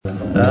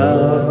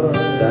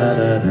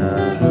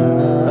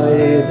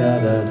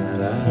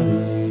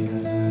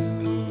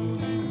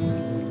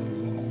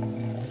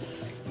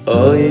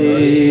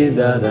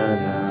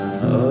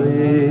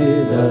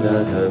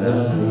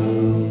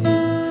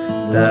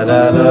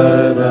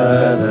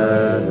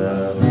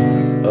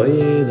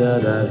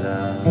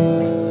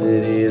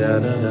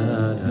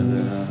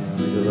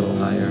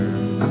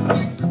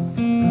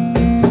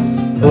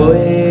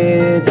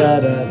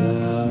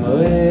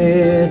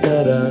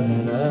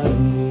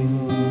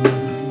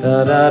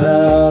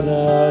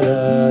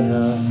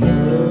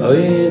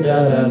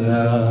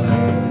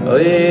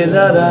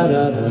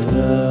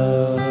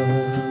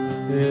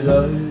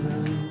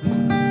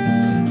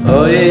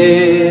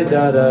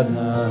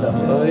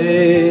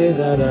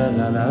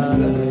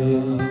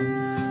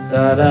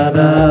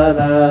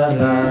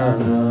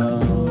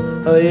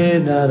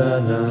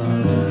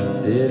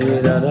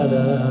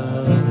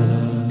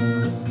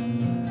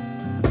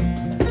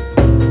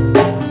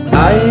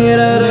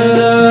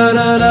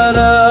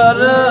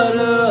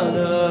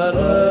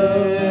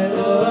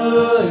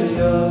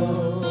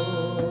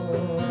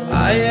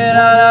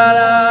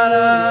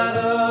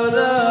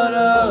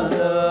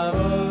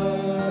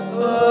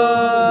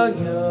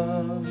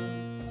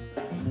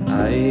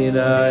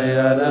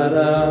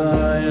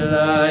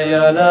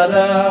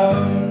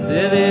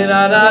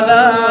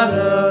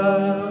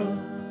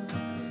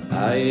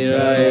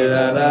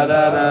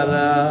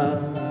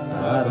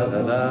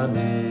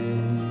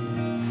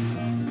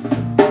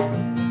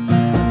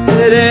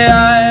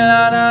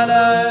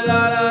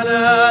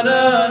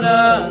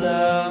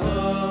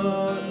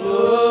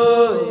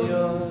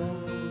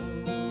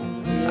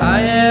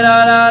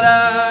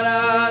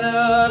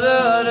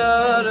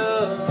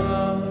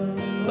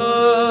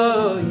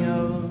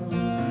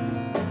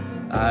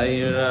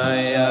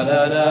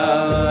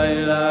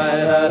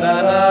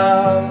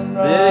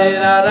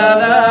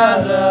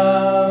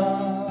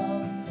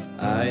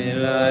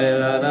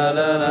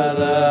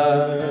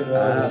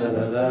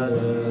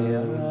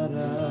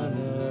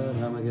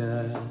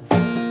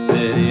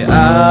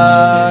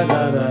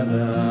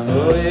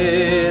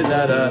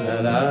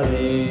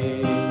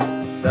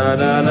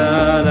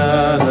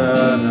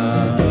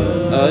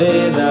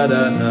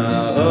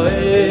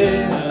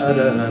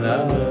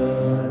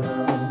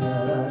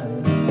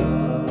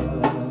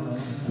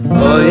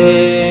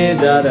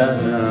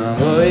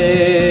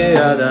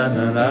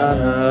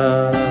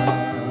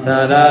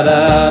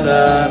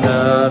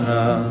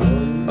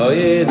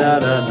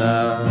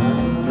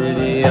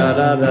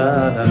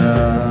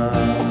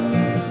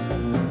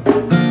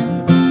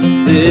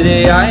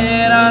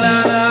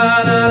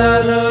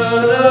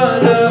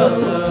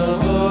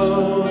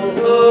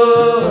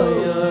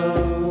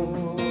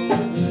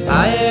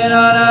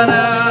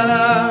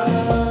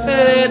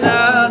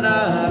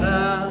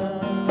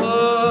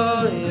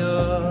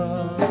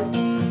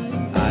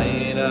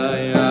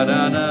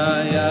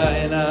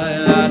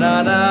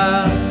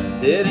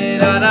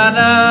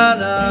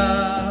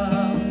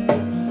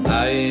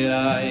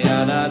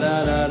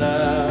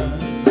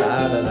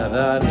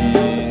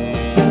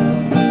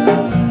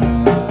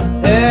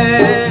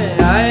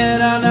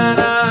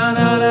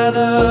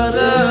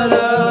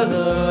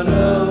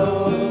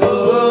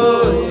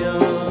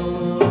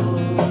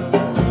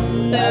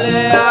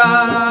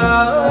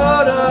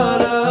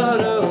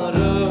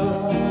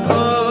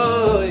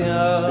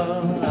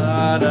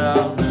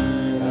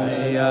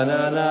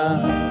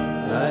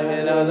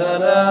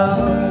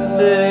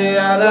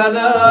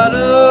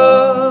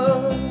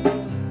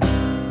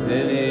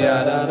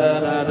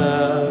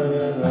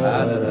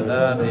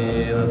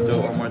Let's do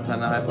it one more time,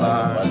 the high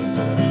part.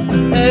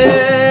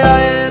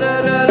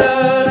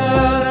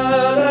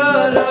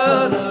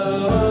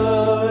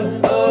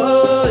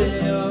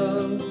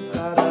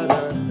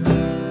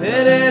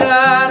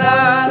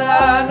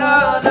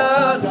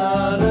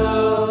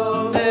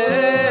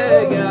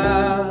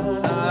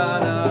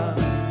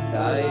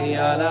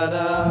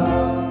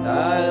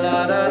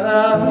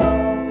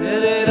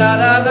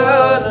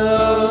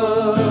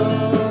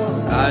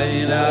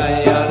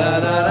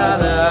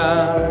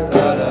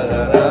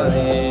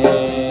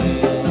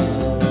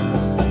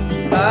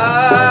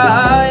 Ah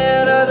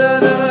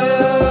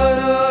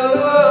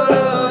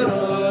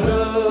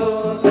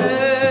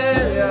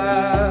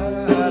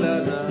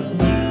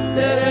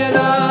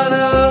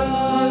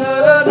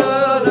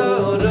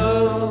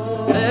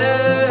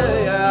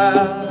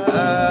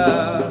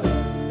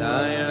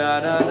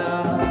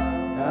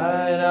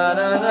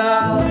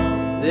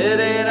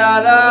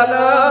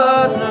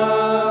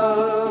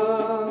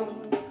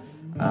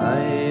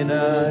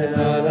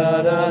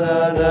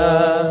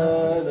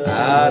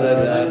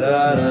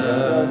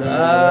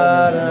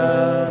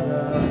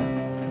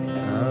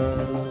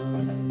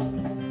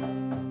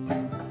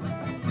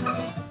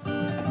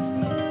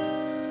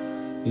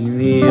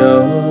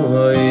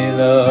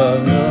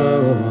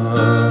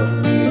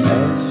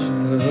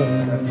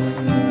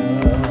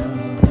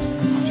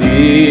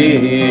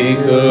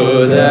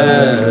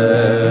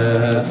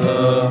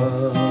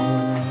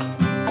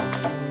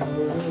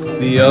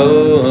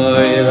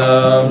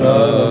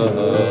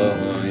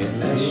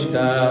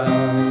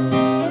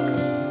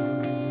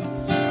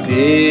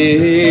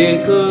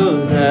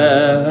pikudecha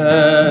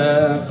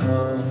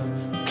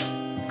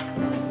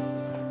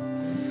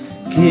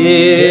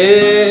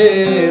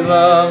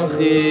kivam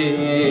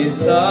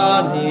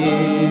chisani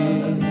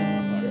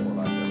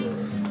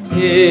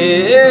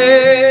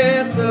kisani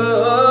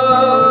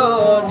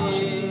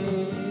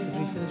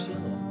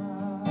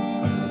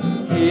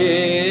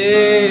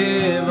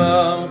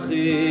kivam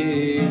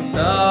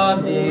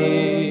chisani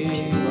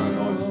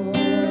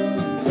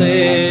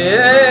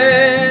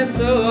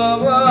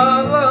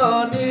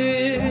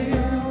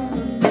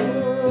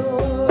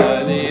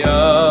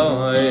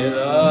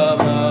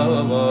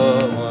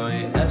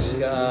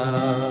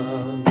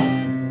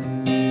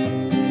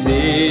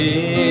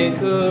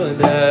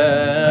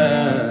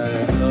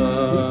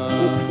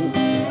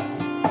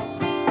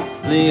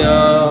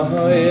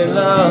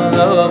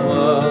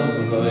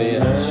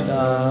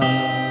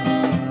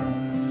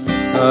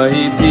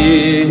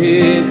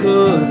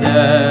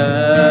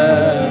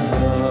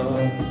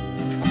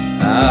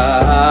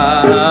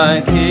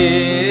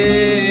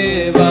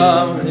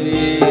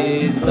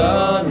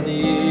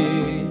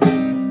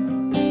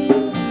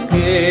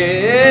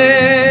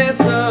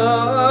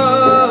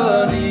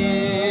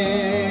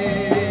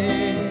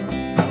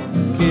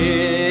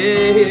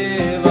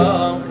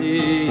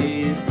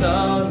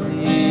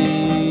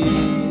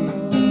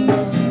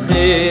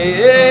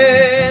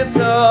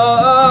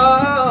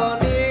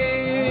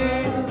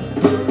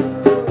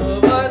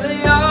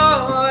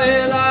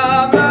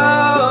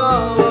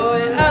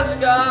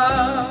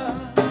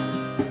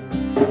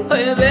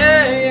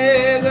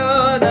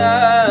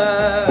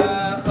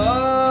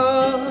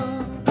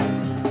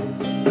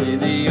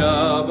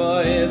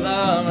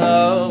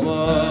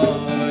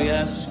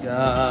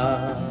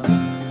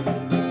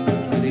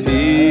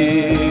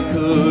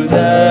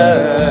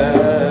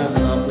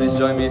Please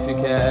join me if you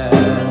can.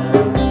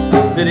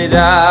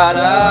 Da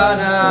da da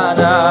da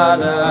da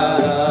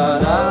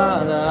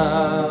da da.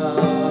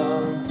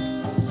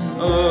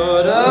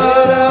 Oh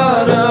da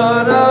da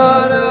da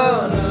da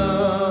da da.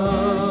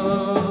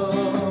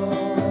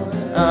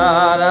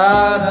 Da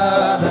da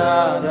da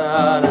da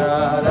da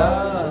da da.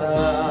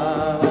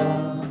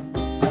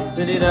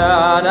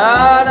 Da da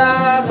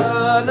da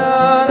da da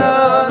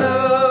da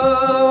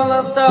da.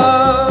 Let's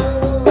start.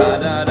 Da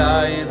da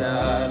da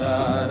da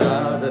da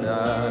da da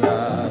da.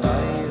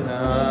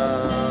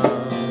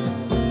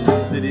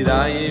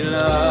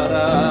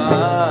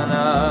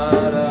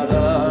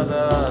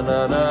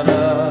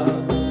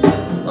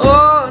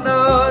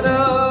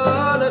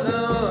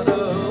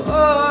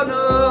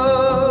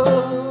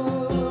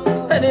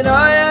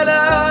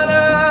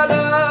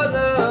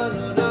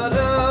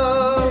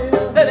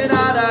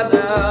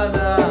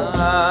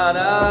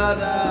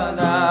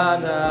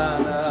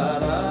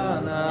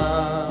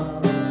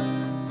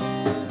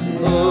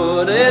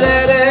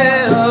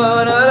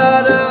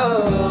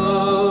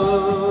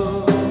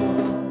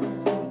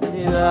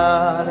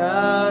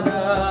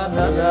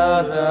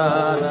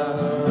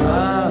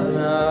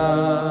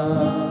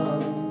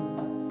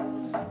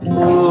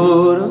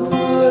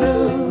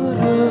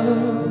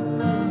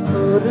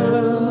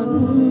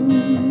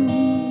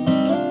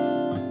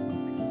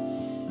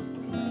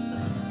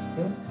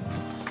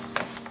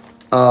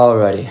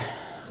 Alrighty.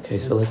 Okay,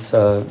 so let's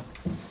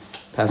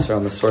pass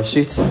around the source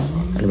sheets.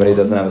 Anybody who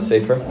doesn't have a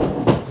sefer?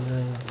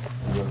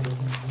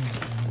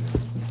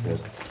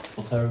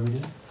 What Torah are we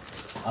doing?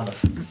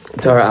 Aleph.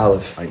 Torah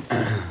Aleph.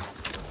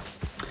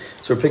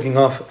 So we're picking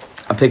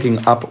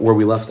up where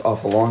we left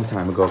off a long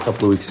time ago, a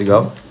couple of weeks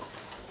ago.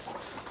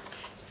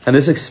 And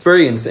this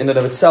experience in and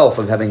of itself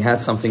of having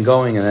had something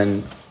going and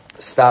then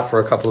stop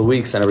for a couple of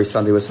weeks and every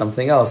Sunday was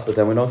something else, but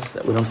then we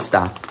don't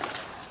stop.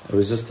 It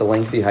was just a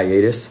lengthy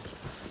hiatus,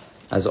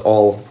 as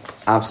all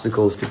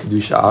obstacles to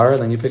Kedusha are,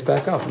 and then you pick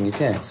back up and you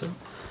can't. So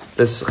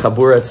this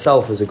Chabura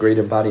itself is a great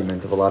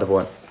embodiment of a lot of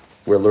what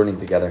we're learning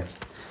together.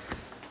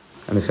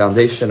 And the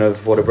foundation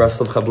of what a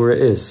Breslov Chabura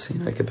is.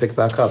 You can pick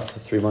back up to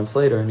 3 months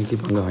later and you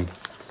keep on going.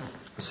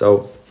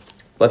 So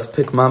let's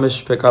pick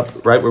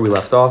up right where we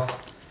left off.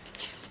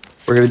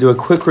 We're going to do a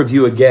quick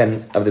review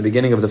again of the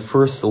beginning of the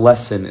first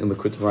lesson in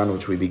Likutei Moharan,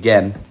 which we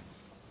began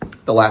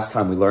the last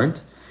time we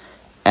learned.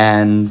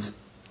 And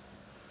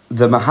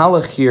the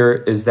mahalach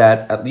here is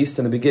that, at least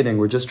in the beginning,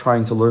 we're just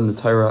trying to learn the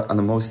Torah on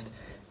the most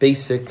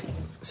basic,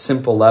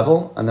 simple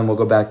level, and then we'll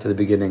go back to the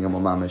beginning and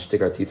we'll mamish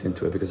dig our teeth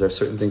into it, because there are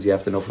certain things you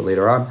have to know for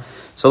later on.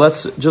 So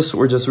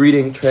we're just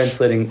reading,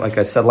 translating, like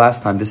I said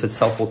last time. This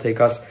itself will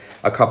take us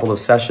a couple of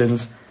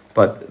sessions,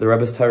 but the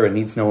Rebbe's Torah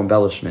needs no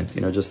embellishment.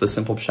 Just the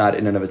simple pshat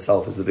in and of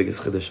itself is the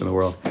biggest chiddush in the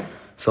world.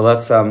 So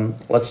let's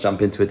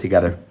jump into it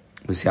together.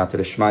 With Siyata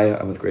D'Shmaya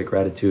and with great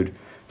gratitude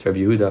to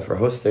Rabbi Yehuda for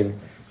hosting,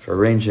 for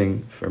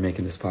arranging, for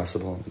making this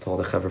possible, and to all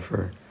the chaver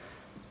for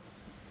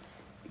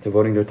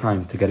devoting their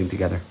time to getting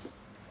together.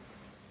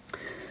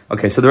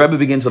 Okay, so the Rebbe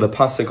begins with a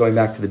pasuk going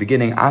back to the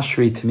beginning.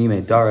 Ashri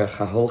Tamimei Darech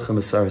HaHolchem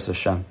B'Saras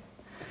Hashem.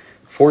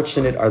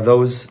 Fortunate are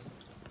those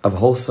of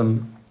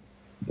wholesome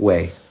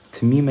way.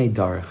 Tamimei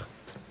Darech.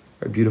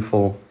 A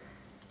beautiful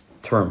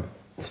term.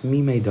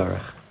 Tamimei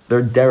Darech.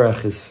 Their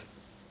derech is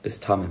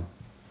tamim.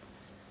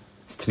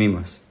 It's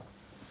tamimus.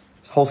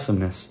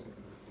 wholesomeness.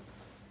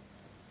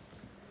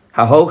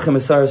 Ha'holchem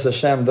esaras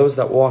Hashem, those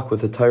that walk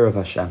with the Torah of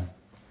Hashem.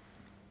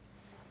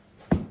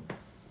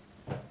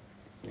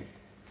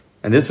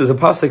 And this is a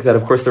pasuk that,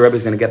 of course, the Rebbe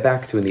is going to get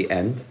back to in the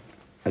end,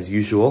 as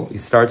usual. He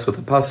starts with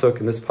a pasuk,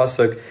 and this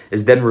pasuk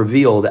is then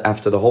revealed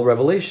after the whole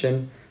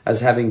revelation as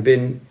having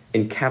been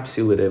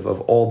encapsulative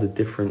of all the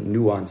different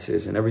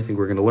nuances and everything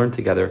we're going to learn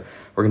together.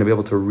 We're going to be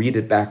able to read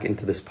it back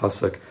into this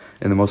pasuk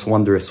in the most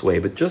wondrous way.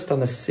 But just on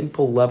the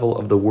simple level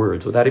of the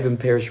words, without even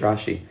Perish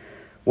Rashi,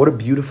 what a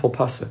beautiful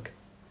pasuk.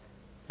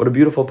 What a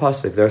beautiful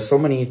pasuk. There are so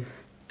many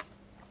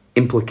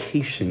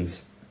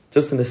implications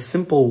just in the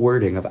simple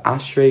wording of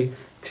Ashrei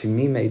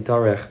Timimei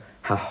Darech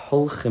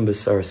HaHolchim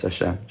B'Saras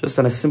Hashem. Just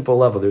on a simple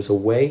level, there's a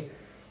way,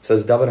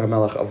 says David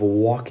HaMelech, of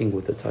walking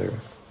with the Torah.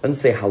 It doesn't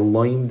say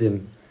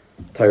Haloimdim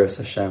Torah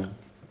Hashem,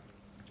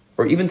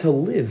 or even to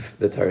live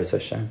the Torah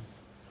Hashem.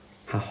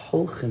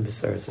 HaHolchim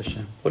B'Saras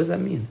Hashem. What does that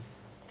mean?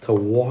 To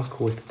walk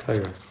with the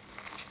Torah.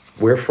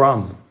 Where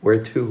from? Where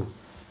to?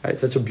 Right?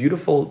 Such a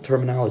beautiful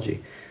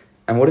terminology.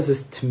 And what is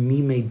this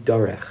Timimei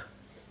Darech?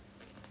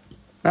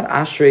 Not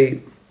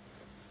Ashrei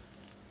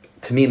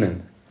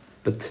Timimim,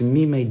 but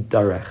Timimei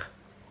Darech.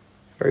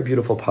 Very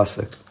beautiful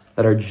pasuk.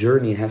 That our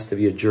journey has to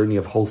be a journey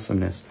of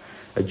wholesomeness,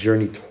 a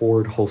journey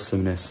toward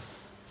wholesomeness,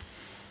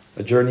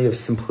 a journey of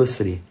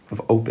simplicity,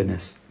 of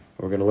openness.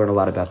 We're going to learn a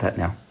lot about that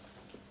now.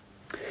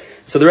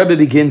 So the Rebbe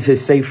begins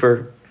his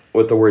sefer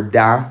with the word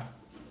da,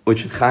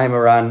 which Likutei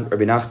Moharan,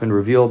 Rabbi Nachman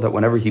revealed that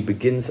whenever he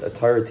begins a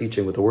Torah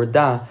teaching with the word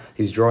da,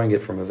 he's drawing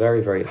it from a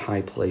very, very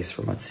high place,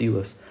 from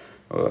Atzilus,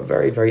 a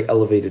very, very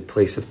elevated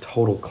place of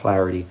total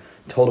clarity,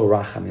 total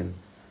rachamim.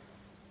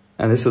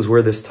 And this is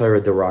where this Torah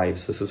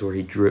derives. This is where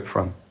he drew it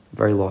from. A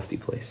very lofty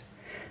place.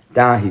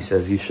 Da, he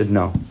says, you should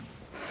know.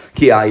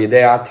 Ki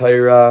al-yedei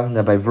Torah,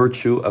 that by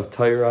virtue of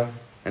Torah,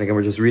 and again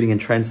we're just reading and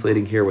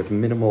translating here with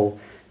minimal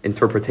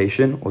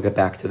interpretation. We'll get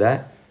back to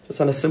that. Just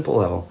on a simple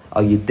level.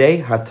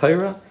 Al-yedei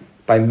ha-Torah,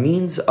 by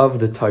means of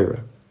the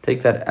Torah.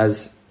 Take that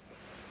as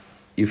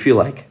you feel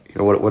like.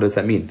 What does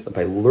that mean?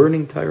 By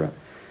learning Torah,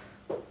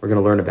 we're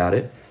going to learn about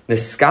it.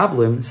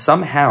 Niskablim,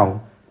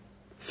 somehow,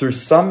 through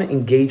some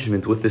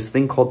engagement with this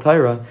thing called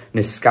Torah,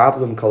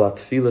 niskablim kol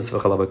hatfilas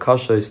v'chol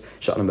habakashos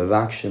she'anu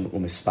mevakshim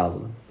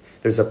u'mispallim.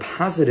 There's a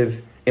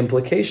positive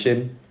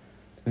implication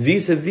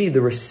vis-a-vis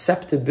the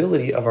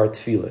receptibility of our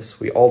tefillas.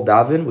 We all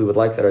daven. We would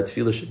like that our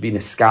tefillah should be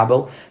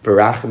niskabel,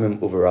 berachimim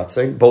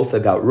u'veratzon, both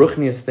about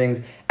ruchnius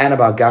things and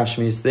about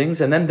gashmius things.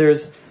 And then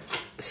there's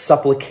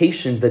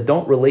supplications that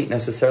don't relate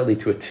necessarily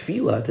to a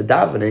tefillah, to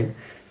davening,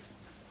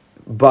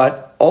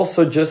 but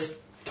also just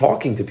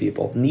talking to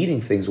people,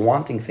 needing things,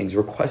 wanting things,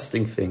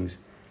 requesting things.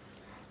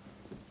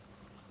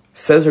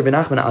 Says Rabbi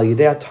Nachman, al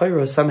yedei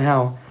Torah,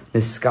 somehow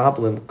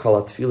niskablim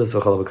kol hatfilas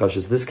v'chol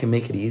habakashos. This can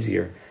make it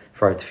easier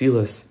for our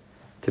tefillas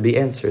to be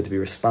answered, to be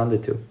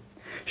responded to.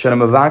 She'anu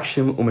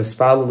mevakshim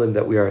u'mispalalim,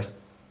 that we are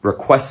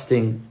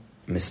requesting,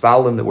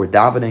 mispalim, that we're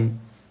davening.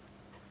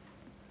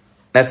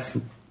 That's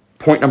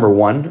point number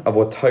one of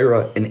what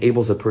Torah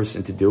enables a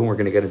person to do. And we're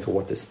going to get into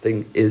what this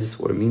thing is,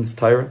 what it means,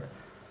 Torah.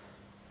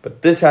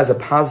 But this has a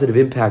positive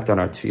impact on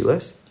our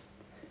tefillas.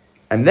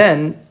 And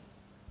then,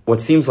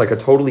 what seems like a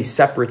totally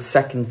separate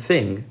second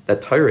thing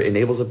that Torah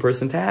enables a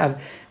person to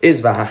have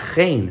is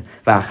v'hachein,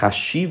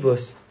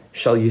 v'hachashivus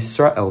shel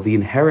Yisrael, the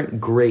inherent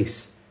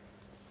grace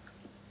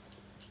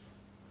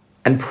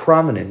and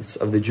prominence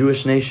of the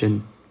Jewish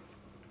nation,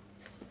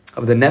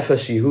 of the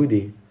Nefesh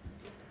Yehudi,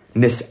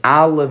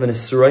 nis'ala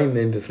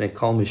v'nisroimim b'fnei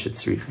kol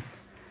mishitzrichim.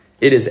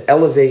 It is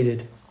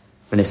elevated,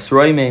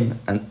 v'nisroimim,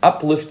 and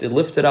uplifted,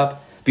 lifted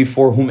up,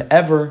 before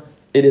whomever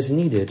it is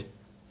needed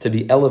to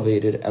be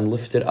elevated and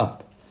lifted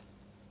up.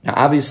 Now,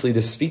 obviously,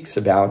 this speaks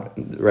about,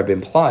 the Rebbe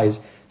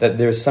implies, that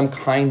there's some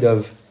kind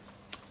of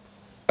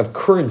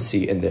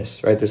currency in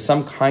this, right? There's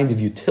some kind of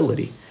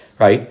utility,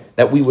 right?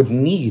 That we would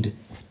need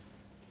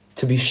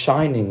to be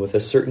shining with a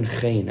certain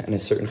chen and a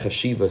certain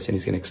chashivas, and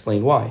he's going to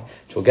explain why,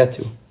 which we'll get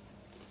to.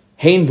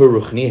 Hein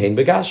beruchni, hein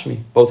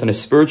begashmi, both in a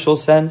spiritual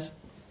sense,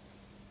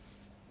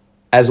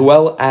 as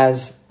well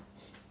as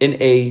in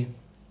a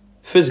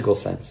physical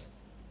sense.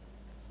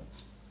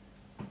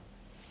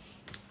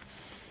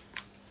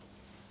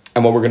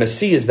 And what we're going to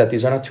see is that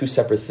these are not two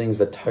separate things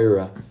that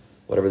Torah,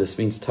 whatever this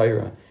means,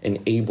 Torah,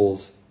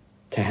 enables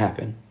to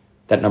happen.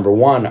 That number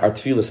one, our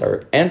tefillas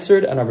are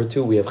answered, and number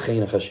two, we have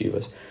chen and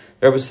chashivas.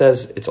 The Rebbe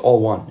says it's all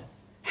one.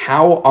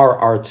 How are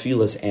our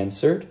tefillas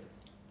answered?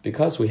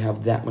 Because we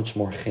have that much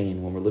more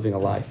chen when we're living a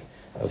life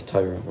of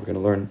Torah. We're going to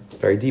learn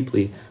very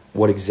deeply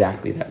what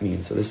exactly that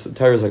means. So this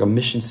Torah is like a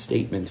mission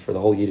statement for the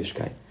whole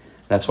Yiddishkeit.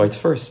 That's why it's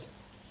first.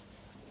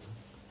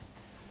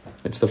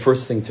 It's the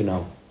first thing to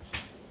know.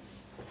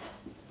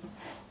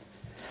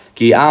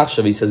 He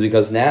says,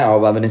 because now,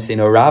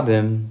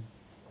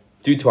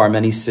 due to our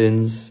many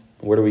sins,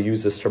 where do we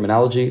use this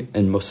terminology?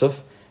 In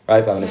Musaf,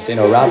 right? That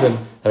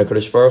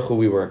HaKadosh Baruch Hu,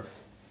 we were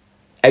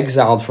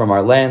exiled from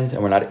our land,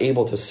 and we're not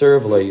able to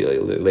serve. Right? We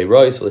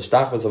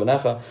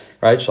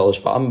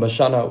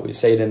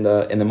say it in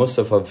the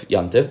Musaf of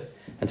Yantiv.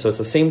 And so it's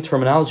the same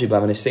terminology,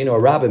 but when I say no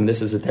Arabim, this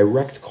is a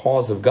direct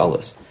cause of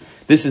Gullus.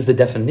 This is the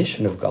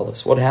definition of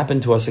Gullus. What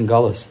happened to us in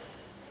Gullus?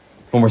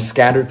 When we're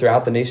scattered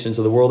throughout the nations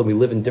of the world and we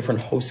live in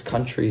different host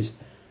countries,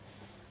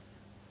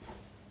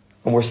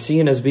 and we're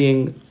seen as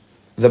being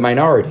the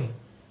minority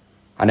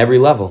on every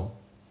level.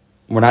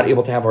 We're not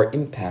able to have our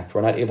impact.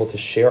 We're not able to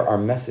share our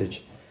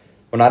message.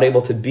 We're not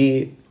able to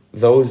be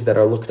those that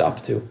are looked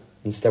up to.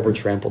 Instead, we're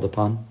trampled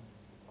upon.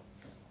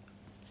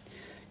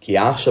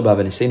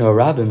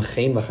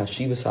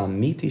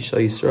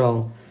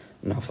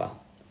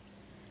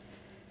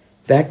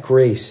 That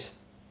grace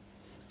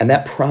and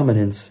that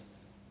prominence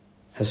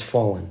has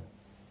fallen.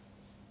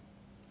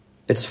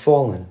 It's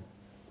fallen.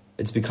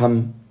 It's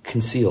become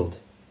concealed.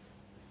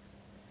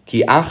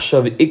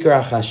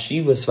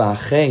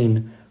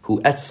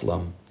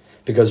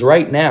 Because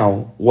right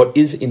now, what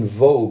is in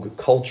vogue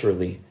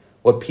culturally,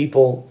 what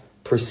people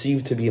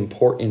perceive to be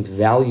important,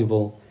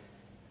 valuable,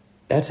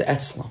 that's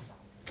etzlam.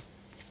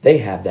 They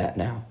have that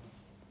now.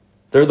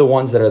 They're the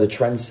ones that are the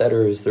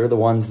trendsetters. They're the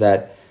ones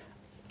that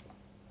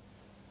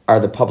are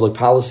the public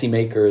policy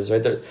makers.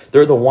 Right?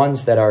 They're the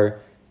ones that are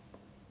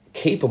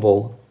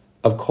capable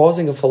of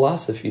causing a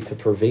philosophy to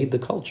pervade the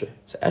culture.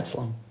 It's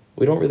etzlam.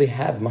 We don't really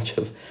have much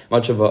of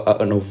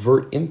an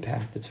overt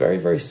impact. It's very,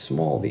 very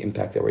small, the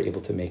impact that we're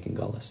able to make in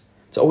Gullus.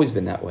 It's always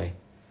been that way.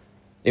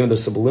 Even though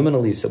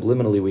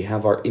subliminally, we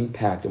have our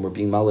impact and we're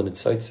being malin and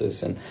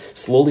tzaitzis, and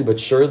slowly but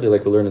surely,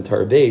 like we learn in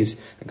Torah Beis,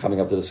 and coming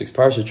up to the 6th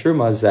Parsha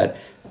Truma, is that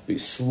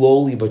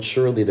slowly but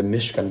surely the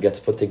Mishkan gets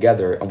put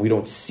together and we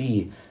don't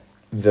see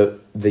the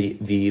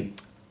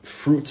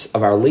fruits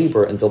of our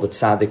labor until the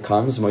tzaddik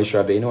comes, Moshe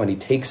Rabbeinu, and he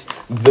takes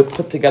the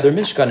put together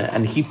Mishkan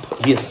and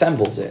he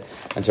assembles it.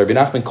 And so Rabbi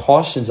Nachman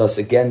cautions us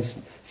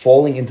against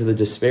falling into the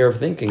despair of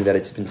thinking that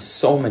it's been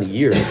so many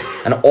years,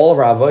 and all of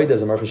our avodas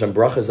and Baruch Hashem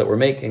brachas that we're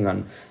making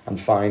on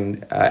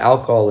fine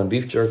alcohol and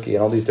beef jerky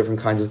and all these different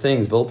kinds of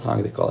things,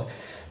 biltong they call it,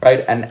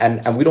 right?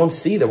 And we don't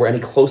see that we're any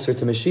closer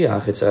to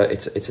Mashiach.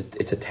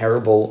 It's a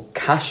terrible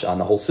kasha on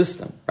the whole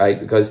system, right?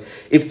 Because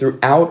if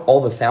throughout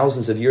all the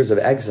thousands of years of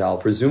exile,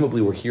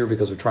 presumably we're here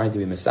because we're trying to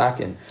be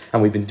misakin,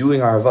 and we've been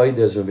doing our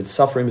avodas, we've been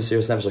suffering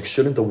mysterious nefesh, like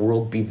shouldn't the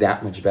world be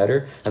that much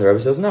better? And the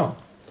Rebbe says no.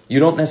 You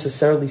don't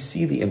necessarily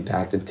see the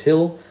impact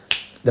until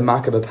the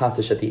Makkah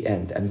B'Patish at the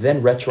end. And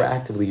then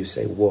retroactively you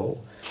say, whoa,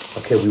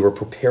 okay, we were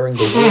preparing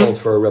the world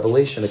for a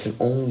revelation that can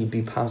only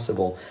be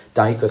possible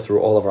daika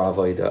through all of our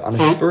avodah. On a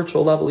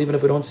spiritual level, even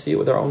if we don't see it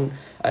with our own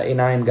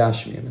inayim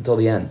gashmiyim, until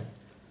the end.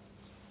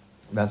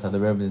 That's how the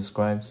Rebbe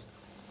describes?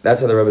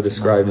 That's how the Rebbe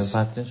describes.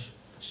 B'Patish?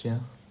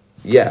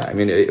 Yeah, I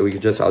mean,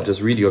 I'll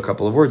just read you a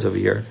couple of words over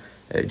here.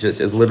 It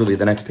just is literally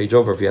the next page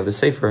over if you have the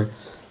Sefer.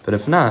 But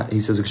if not,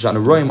 he says, he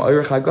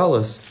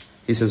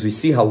says, we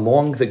see how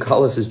long the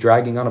Gullus is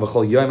dragging on. We're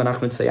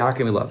davening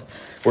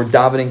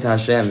to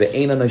Hashem,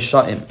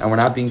 and we're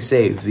not being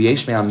saved. He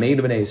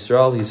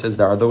says,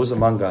 there are those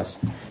among us,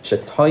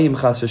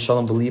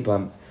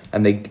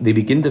 and they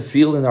begin to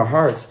feel in their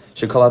hearts that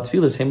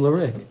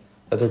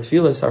their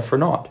tefillas are for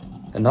naught,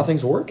 and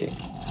nothing's working.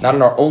 Not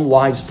in our own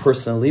lives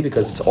personally,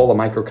 because it's all a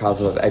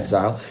microcosm of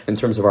exile, in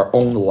terms of our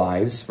own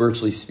lives,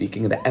 spiritually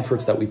speaking, and the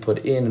efforts that we put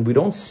in. And we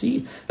don't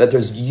see that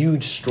there's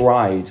huge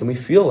strides, and we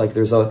feel like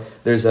there's a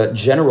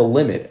general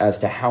limit as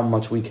to how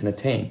much we can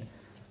attain.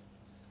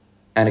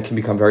 And it can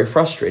become very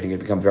frustrating, it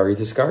can become very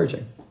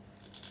discouraging.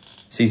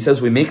 So he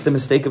says we make the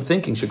mistake of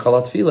thinking,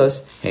 Shekalat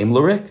Tfilas, Heim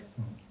Lurik.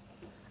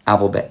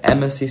 Aval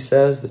be'emes, he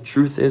says, the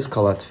truth is,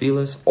 kalat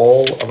tfilas,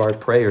 all of our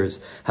prayers,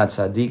 had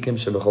tzadikim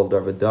shebechol dar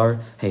v'dar,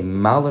 hey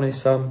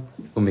malanisam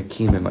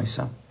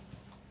u'mekimim.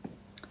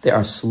 They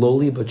are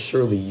slowly but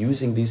surely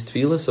using these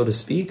tfilas, so to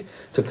speak,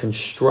 to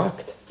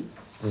construct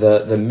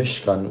the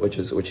mishkan,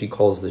 which he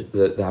calls the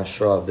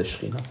hashra of the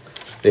Shekhinah,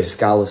 the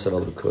eskalus of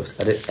Elokus,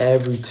 that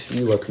every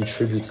tefillah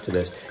contributes to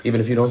this.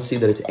 Even if you don't see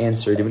that it's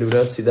answered, even if you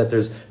don't see that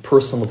there's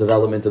personal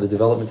development or the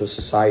development of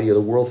society or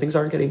the world, things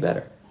aren't getting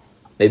better.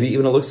 Maybe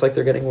even it looks like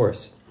they're getting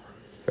worse.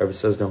 The Rebbe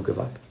says, don't give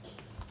up.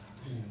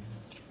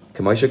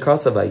 That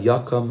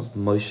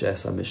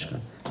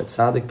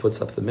tzaddik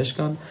puts up the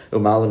mishkan.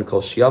 Umalin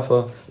kol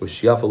shiafa,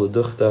 ushiafa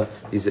l'duchta.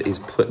 He's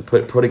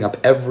putting up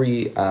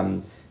every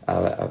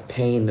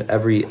pane,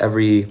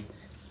 every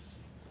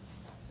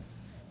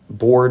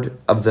board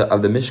of the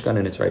mishkan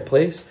in its right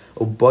place.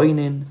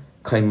 Uboinin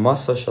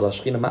kaimasa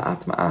shalashchina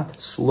ma'at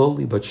ma'at.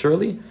 Slowly but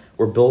surely,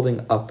 we're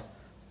building up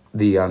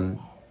the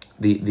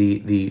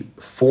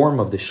form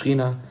of the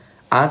Shechina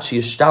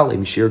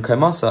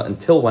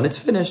until when it's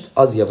finished,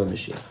 az yava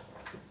Mashiach.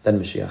 Then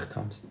Mashiach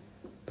comes.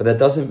 But that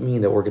doesn't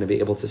mean that we're going to be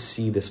able to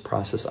see this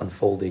process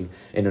unfolding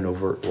in an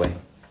overt way.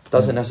 It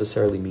doesn't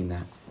necessarily mean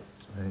that.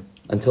 Right.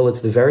 Until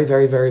it's the very,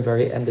 very, very,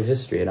 very end of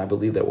history. And I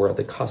believe that we're at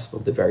the cusp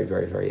of the very,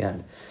 very, very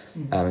end.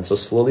 And so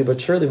slowly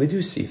but surely we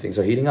do see things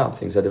are heating up,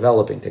 things are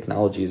developing,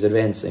 technology is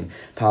advancing,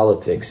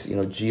 politics,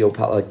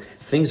 geopolitics,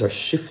 things are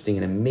shifting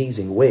in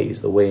amazing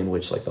ways, the way in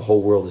which the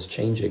whole world is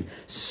changing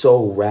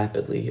so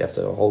rapidly. You have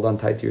to hold on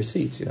tight to your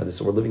seats.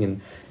 We're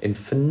living in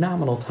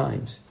phenomenal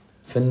times.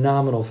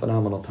 Phenomenal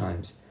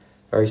times.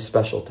 very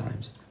special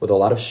times with a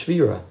lot of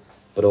shvira,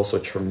 but also a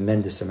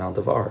tremendous amount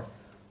of art.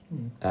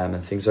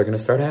 And things are going to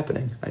start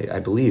happening. I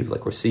believe,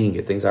 like we're seeing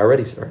it. Things are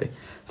already starting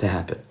to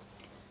happen.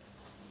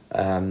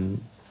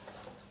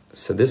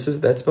 So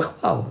that's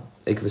Bechlal.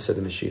 Ikvisa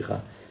de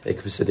Mashiach.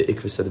 Ikvisa de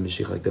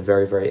Mashiach. Like the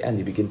very, very end,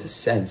 you begin to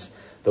sense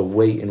the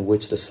way in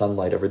which the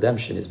sunlight of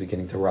redemption is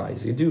beginning to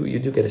rise. You do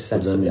get a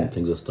sense of that.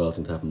 Things are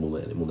starting to happen more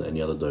than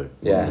any other day.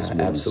 Yeah,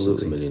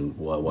 absolutely. 6 million.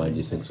 Why do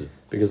you think so?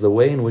 Because the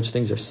way in which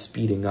things are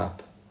speeding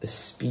up, the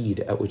speed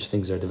at which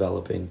things are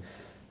developing,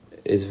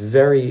 is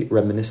very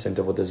reminiscent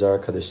of what the Zohar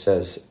Kadosh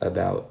says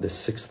about the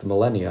 6th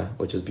millennia,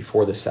 which is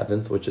before the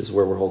 7th, which is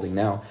where we're holding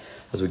now,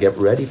 as we get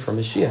ready for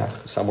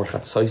Mashiach. Somewhere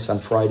Chatzos on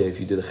Friday, if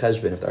you do the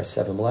Cheshbon, if there are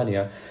 7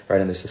 millennia,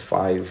 right, and this is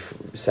 5,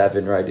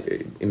 7,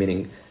 right,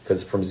 meaning,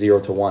 because from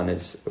 0 to 1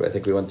 is, I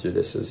think we went through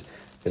this, is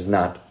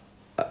not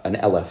an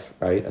Aleph,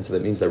 right, and so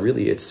that means that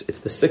really it's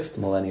the 6th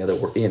millennia that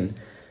we're in,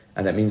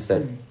 and that means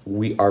that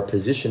we are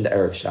positioned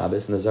Erev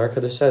Shabbos, and the Zohar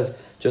Kadosh says,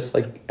 just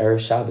like Erev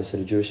Shabbos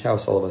at a Jewish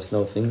house, all of us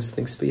know things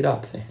speed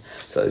up.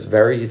 So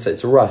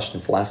it's rushed.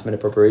 It's last minute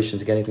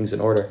preparations, getting things in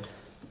order.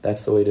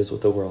 That's the way it is with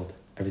the world.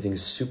 Everything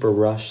is super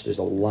rushed. There's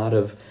a lot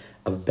of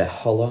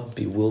behala,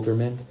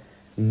 bewilderment,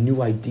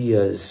 new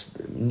ideas,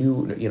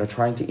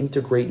 trying to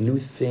integrate new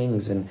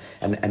things, and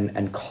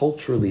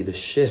culturally the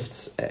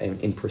shifts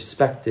in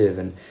perspective,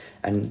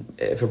 and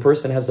if a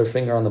person has their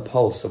finger on the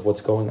pulse of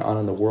what's going on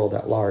in the world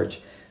at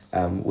large,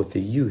 with the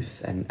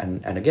youth,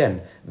 and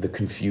again, the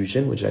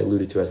confusion, which I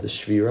alluded to as the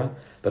shvira,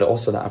 but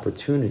also the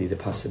opportunity, the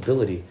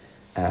possibility,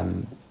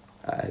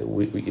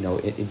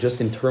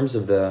 just in terms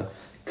of the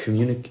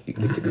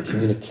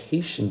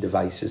communication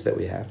devices that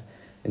we have,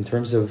 in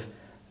terms of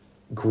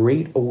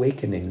great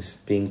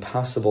awakenings being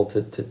possible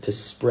to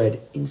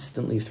spread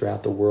instantly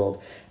throughout the world,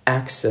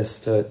 access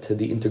to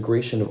the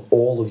integration of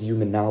all of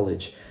human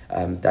knowledge,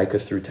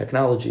 through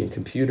technology and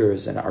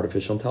computers and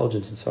artificial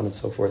intelligence and so on and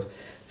so forth.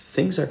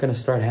 Things are going to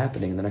start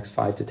happening in the next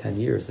 5 to 10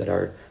 years that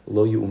are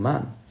lo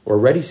yu'uman. We're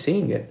already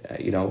seeing it,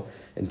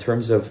 in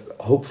terms of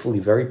hopefully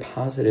very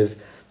positive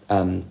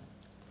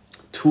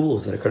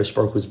tools that HaKadosh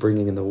Baruch Hu is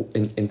bringing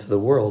into the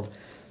world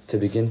to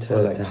begin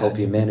to help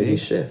humanity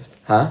shift.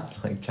 Huh?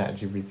 Like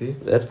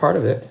ChatGPT? That's part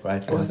of it.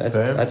 Right.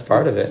 That's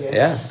part of it.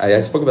 Yeah. I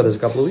spoke about this a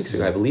couple of weeks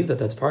ago. I believe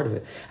that's part of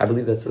it. I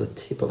believe that's the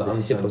tip of the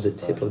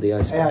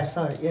iceberg. Yeah, I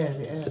saw it. Yeah.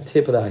 The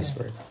tip of the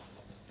iceberg.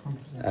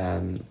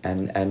 And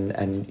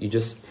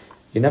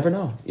you never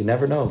know. You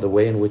never know the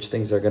way in which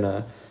things are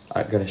gonna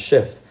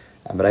shift.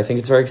 But I think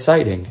it's very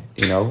exciting.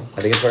 I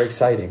think it's very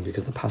exciting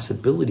because the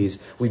possibilities,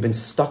 we've been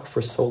stuck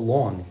for so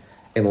long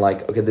in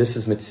okay, this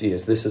is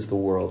Metzias, this is the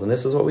world, and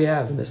this is what we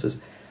have,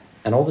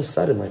 and all of a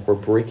sudden, we're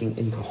breaking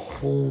into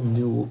whole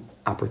new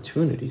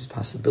opportunities,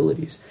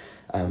 possibilities,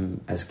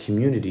 as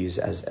communities,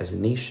 as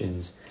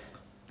nations.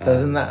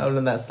 Doesn't all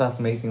of that stuff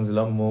make things a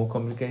lot more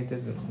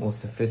complicated, more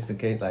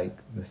sophisticated, like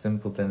the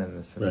simpleton and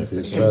the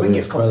sophisticated? It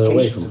brings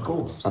complications, of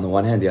course. On the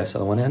one hand, yes. On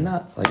the one hand,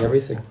 not. Like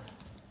everything.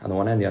 On the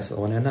one hand, yes. On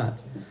the one hand, not.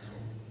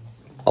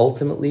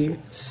 Ultimately,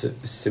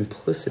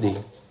 simplicity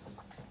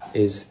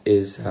is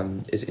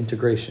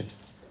integration.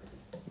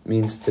 It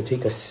means to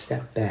take a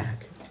step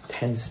back,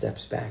 10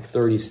 steps back,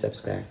 30 steps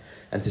back,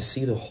 and to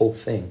see the whole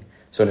thing.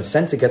 So in a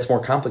sense, it gets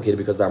more complicated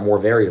because there are more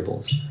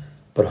variables.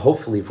 But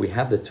hopefully, if we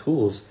have the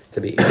tools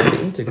to be able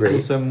to integrate...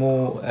 It's also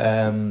more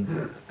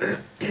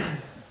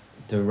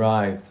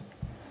derived.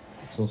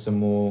 It's also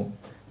more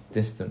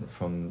distant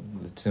from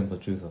the simple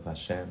truth of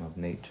Hashem, of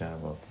nature.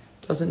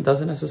 Doesn't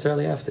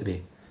necessarily have to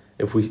be.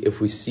 If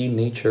we see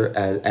nature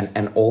as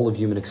and all of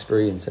human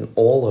experience and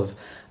all of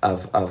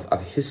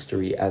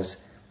history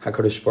as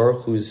HaKadosh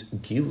Baruch Hu's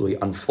Gilui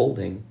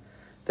unfolding,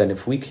 then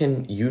if we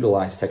can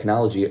utilize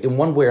technology in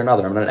one way or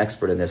another, I'm not an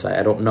expert in this,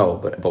 I don't know,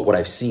 but what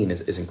I've seen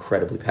is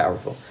incredibly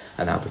powerful,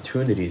 and the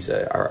opportunities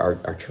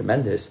are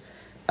tremendous,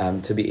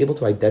 to be able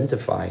to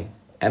identify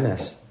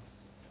MS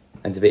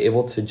and to be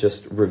able to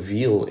just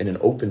reveal in an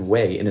open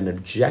way, in an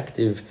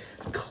objective,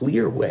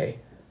 clear way,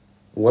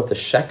 what the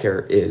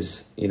sheker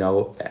is, and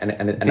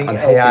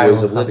unhealthy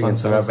ways of living and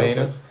so on and so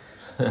forth.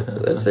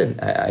 Listen,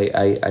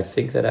 I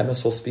think that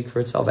MS will speak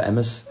for itself.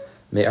 MS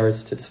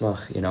me'eretz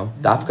titzmach,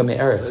 dafka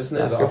me'eretz,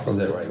 dafka from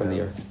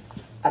the earth.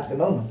 At the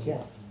moment,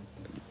 yeah.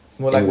 It's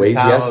more like in ways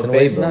yes and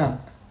ways not.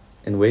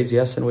 In ways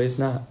yes and ways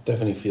not.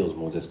 Definitely feels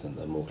more distant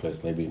and more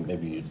close.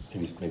 Maybe.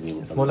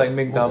 It's more like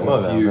Migdal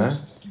Bavel,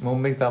 right? More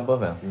Migdal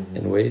Bavel.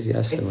 In ways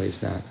yes and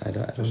ways not. I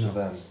don't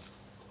know.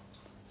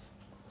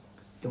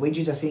 The way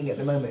Jews are seeing it at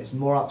the moment is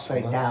more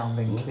upside down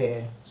than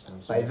clear.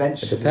 But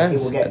eventually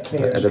it will get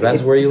clear. It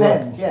depends where you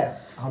look. Yeah.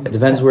 It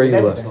depends where you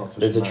look.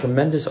 There's a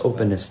tremendous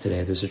openness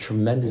today. There's a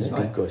tremendous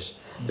bikush.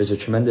 There's a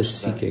tremendous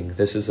seeking.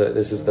 This is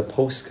the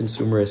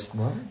post-consumerist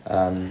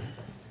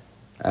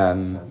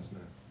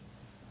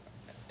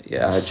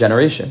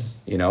generation.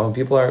 And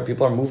people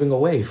are moving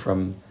away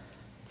from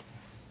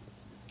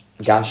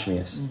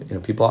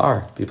Gashmias. People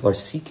are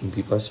seeking,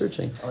 people are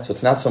searching. So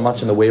it's not so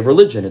much in the way of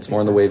religion; it's more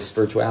in the way of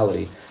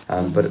spirituality.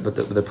 But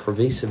the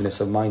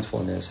pervasiveness of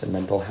mindfulness and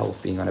mental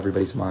health being on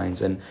everybody's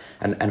minds, and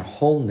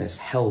wholeness,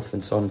 health,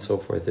 and so on and so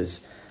forth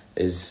is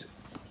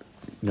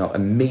a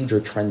major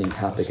trending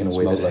topic in a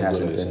way that it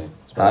hasn't been.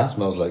 It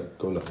smells like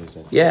gola.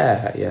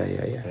 Yeah.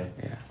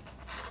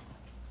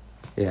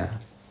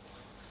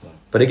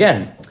 But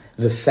again,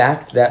 the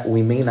fact that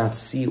we may not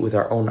see it with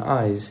our own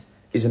eyes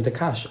isn't a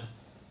kasha.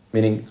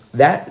 Meaning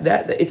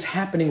that it's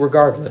happening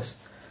regardless.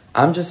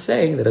 I'm just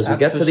saying that as we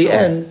get to the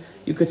end,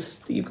 you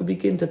could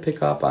begin to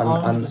pick up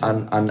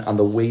on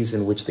the ways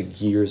in which the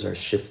gears are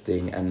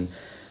shifting, and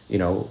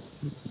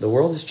the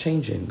world is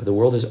changing, but the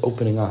world is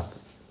opening up.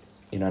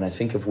 And I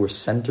think if we're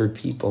centered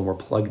people and we're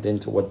plugged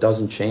into what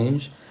doesn't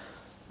change,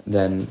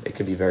 then it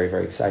could be very,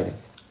 very exciting.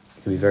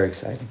 It could be very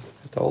exciting.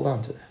 We have to hold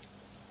on to that.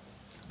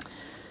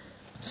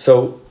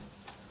 So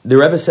the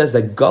Rebbe says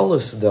that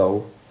Galus,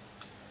 though,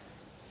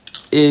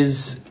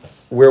 is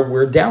where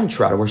we're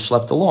downtrodden, we're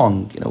schlepped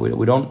along.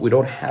 We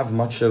don't have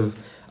much of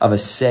a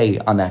say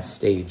on that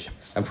stage.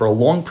 And for a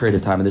long period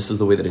of time, and this is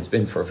the way that it's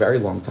been for a very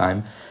long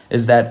time,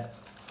 is that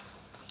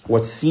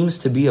what seems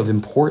to be of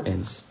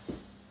importance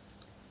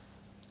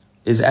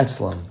is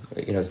Etzlam,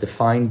 is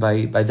defined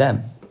by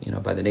them,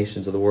 by the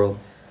nations of the world,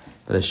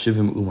 by the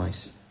Shivim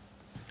Umais.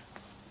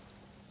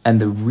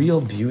 And the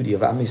real beauty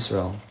of Am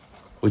Yisrael,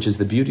 which is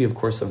the beauty, of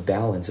course, of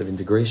balance, of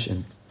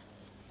integration,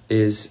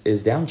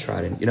 is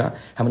downtrodden.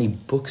 How many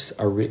books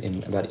are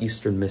written about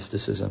Eastern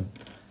mysticism?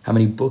 How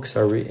many books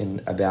are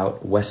written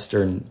about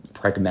Western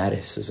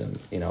pragmaticism,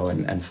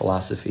 and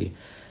philosophy?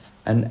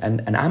 And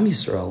Am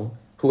Yisrael,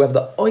 who have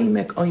the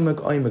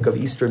oimek of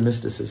Eastern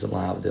mysticism,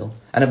 la'avdil,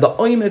 and have the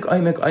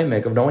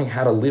oimek of knowing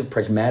how to live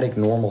pragmatic,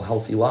 normal,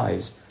 healthy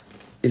lives,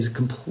 is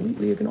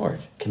completely ignored,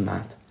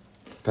 kimat,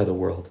 by the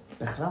world.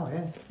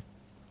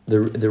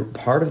 The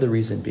part of the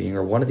reason being,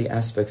 or one of the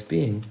aspects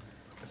being,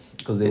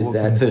 because they walked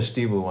into a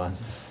shtibur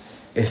once.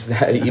 Is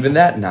that even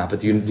that? Nah, but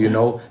do you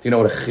know what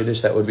a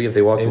chiddush that would be if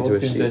they walked into a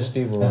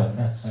shtibur once?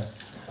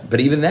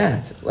 But even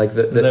that, like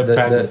the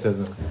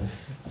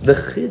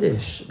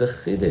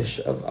chiddush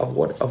of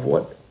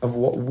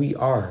what we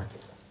are,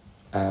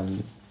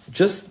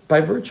 just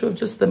by virtue of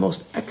just the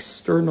most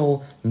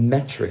external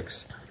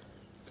metrics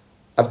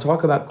of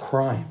talk about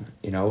crime,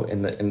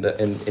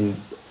 in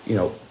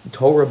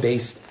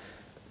Torah-based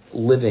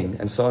living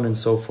and so on and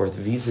so forth,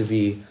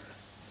 vis-a-vis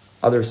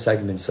other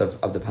segments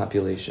of the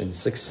population,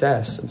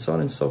 success and so on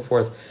and so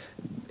forth,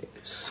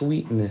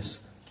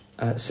 sweetness,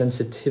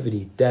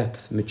 sensitivity,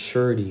 depth,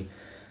 maturity,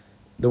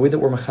 the way that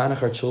we're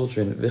mechanech our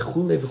children,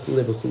 v'chule,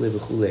 v'chule, v'chule,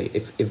 v'chule.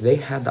 If they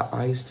had the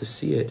eyes to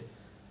see it,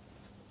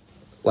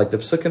 like the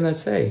psukim that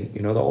say,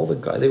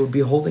 they would be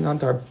holding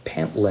onto our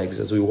pant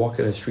legs as we walk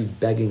in the street,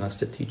 begging us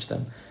to teach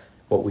them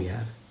what we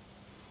have,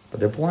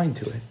 but they're blind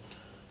to it.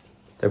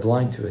 They're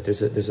blind to it.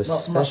 There's a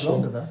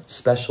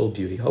special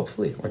beauty.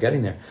 Hopefully, we're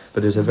getting there.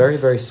 But there's a very,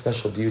 very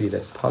special beauty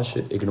that's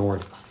pashut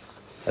ignored.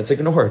 That's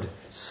ignored.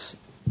 It's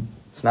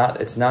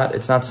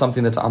not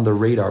something that's on the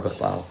radar,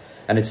 b'chlal.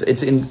 And it's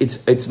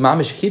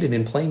mamish hidden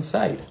in plain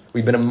sight.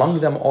 We've been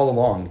among them all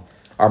along.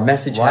 Our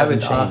message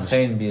hasn't changed. Why would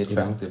Achain be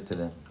attractive to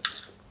them?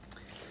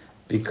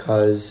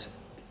 Because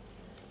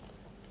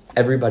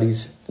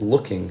everybody's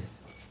looking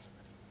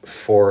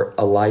for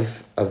a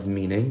life of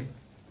meaning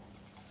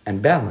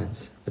and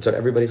balance. That's what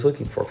everybody's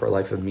looking for a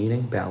life of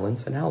meaning,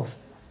 balance, and health.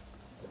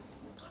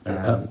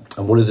 And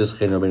what is this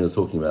Chen Rabbeinu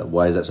talking about?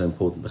 Why is that so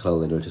important?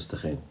 They notice the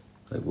Chen.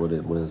 Like, what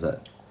is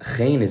that?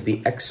 Chen is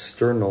the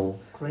external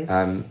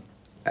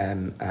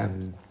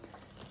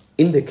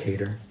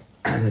indicator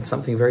that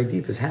something very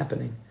deep is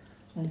happening.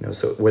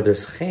 So where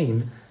there's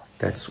Chen,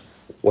 that's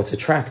what's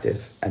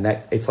attractive, and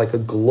that it's like a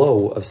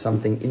glow of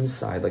something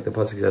inside, like the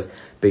pasuk says,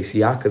 "Beis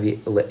Yaakov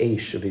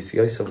le'esh, Beis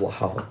Yosef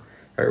lahava."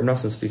 Rabbi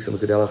Nosson speaks in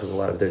Likutei Moharan a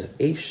lot of there's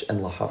eish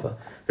and lahava.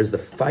 There's the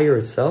fire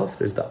itself,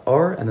 there's the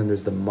ar, and then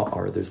there's the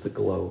ma'ar, there's the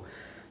glow.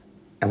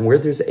 And where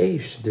there's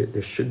eish,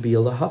 there should be a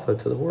lahava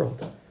to the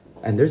world.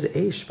 And there's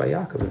eish by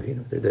Yaakov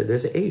Avinu.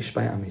 There's eish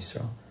by Am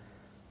Yisrael.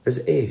 There's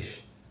eish.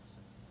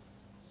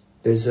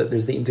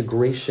 There's the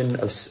integration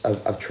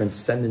of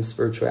transcendent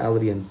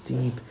spirituality and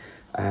deep,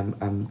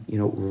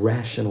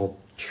 rational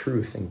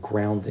truth and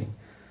grounding.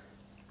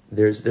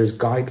 There's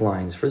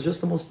guidelines for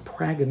just the most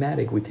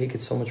pragmatic. We take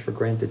it so much for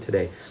granted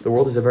today. The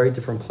world is a very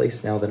different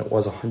place now than it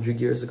was 100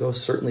 years ago,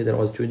 certainly than it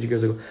was 200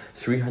 years ago,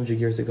 300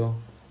 years ago.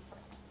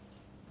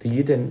 The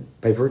Yidden,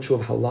 by virtue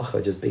of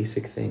halacha, just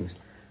basic things,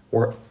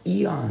 were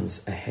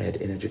eons ahead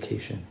in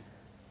education.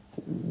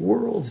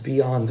 Worlds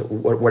beyond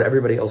what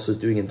everybody else was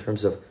doing in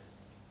terms of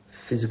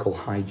physical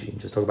hygiene.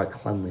 Just talk about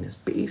cleanliness.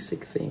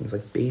 Basic things,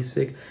 like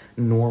basic,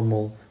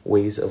 normal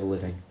ways of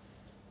living.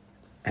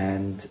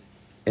 And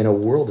in a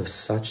world of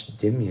such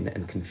dimyon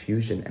and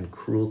confusion and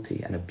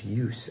cruelty and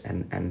abuse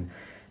and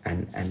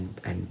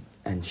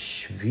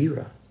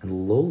shvira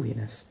and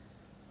lowliness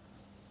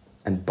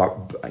and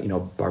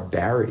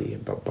barbarity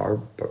and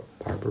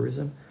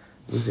barbarism,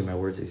 losing my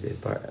words these days.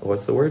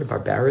 What's the word?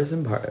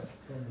 Barbarism? Barbarism,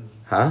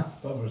 yeah.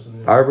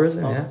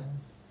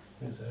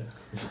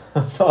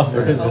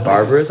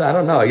 Barbarism? I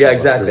don't know. Yeah,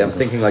 exactly. I'm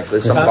thinking like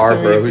there's some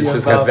barber who's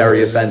just got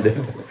very offended.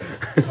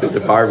 The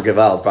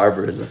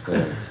barbarism.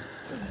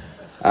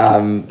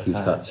 Huge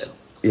cuts.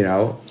 You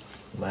know,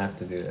 I have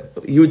to do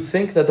that. you would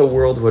think that the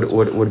world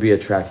would be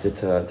attracted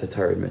to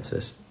Torah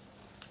mitzvahs.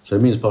 So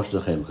it means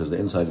Pashto Chen, because the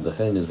inside of the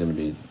Chen is going to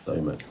be the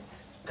Omek.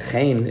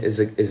 Chen is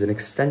an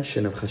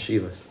extension of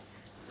chashivas.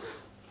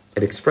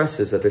 It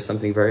expresses that there's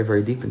something very,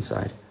 very deep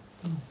inside.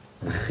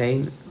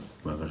 Chen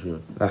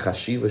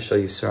v'chashivas shel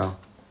Yisrael.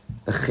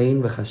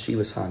 Chen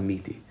v'chashivas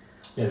ha'amiti.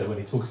 Yeah, that when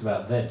he talks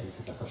about then, he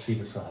says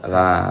chashivas.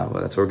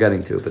 Well, that's what we're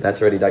getting to, but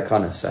that's already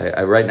dichonis.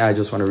 I right now I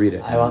just want to read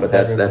it. But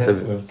that's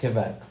with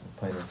Kivak's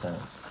point this out.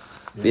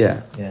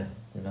 Yeah. Yeah,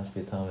 there must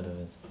be a Talmud of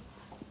it.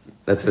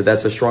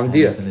 That's a strong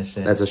dia.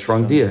 That's a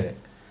strong dia.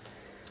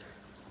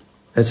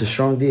 That's a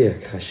strong dia.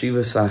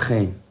 Chashivas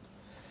v'achein.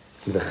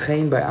 The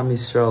chen by Am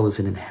Yisrael is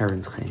an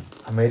inherent chen.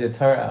 I made a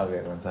Torah out of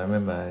it once. I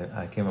remember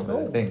I came up with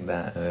a thing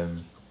that the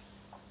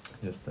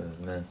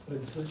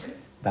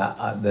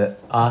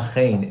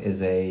chen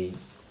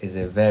is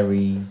a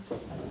very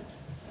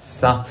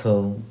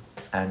subtle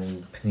and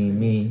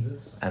pnimi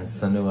and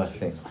sanua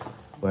thing,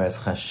 whereas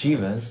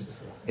chashivas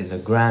is a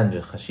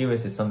grandeur.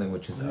 Chashivas is something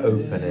which is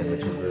open and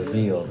which is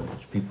revealed, and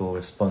which people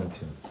respond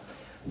to.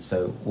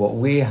 So what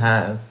we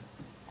have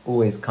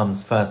always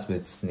comes first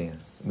with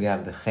sneers. We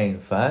have the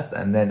chen first,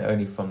 and then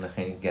only from the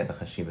chen you get the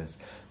chashivas.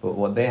 But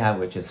what they have,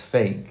 which is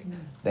fake,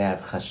 they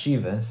have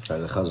chashivas,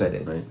 but it's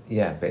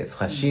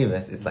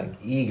chashivas. It's like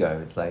ego.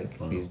 It's like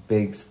these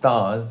big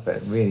stars,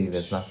 but really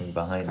there's nothing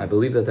behind it. I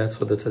believe that's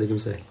what the tzaddikim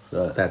say.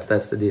 Right.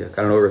 That's the dia. I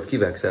don't know what Rav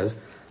Kivak says,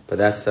 but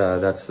that's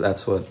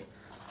what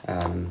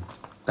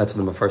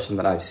the Mefarshim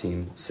that I've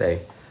seen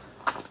say,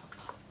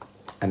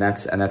 and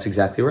that's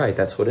exactly right.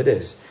 That's what it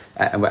is.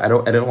 I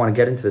don't want to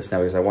get into this now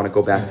because I want to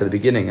go back to the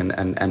beginning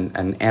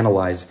and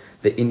analyze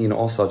the Indian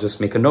also. I'll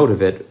just make a note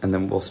of it and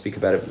then we'll speak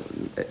about it,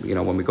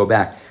 when we go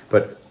back.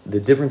 But the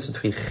difference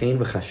between chen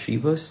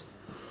v'chashivas,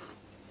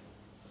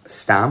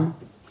 stam,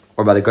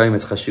 or by the goyim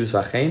it's chashivas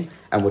v'achein,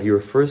 and what he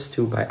refers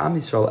to by Am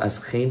Yisrael as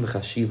chen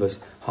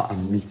v'chashivas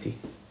ha'amiti.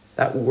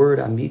 That word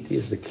amiti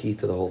is the key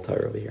to the whole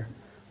Torah over here.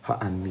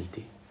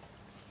 Ha'amiti.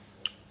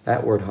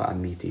 That word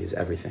ha'amiti is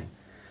everything.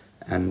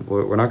 And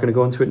we're not going to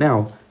go into it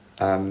now,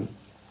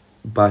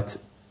 but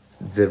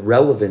the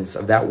relevance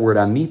of that word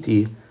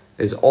amiti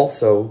is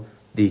also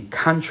the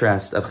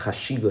contrast of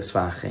chashivas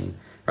v'achein,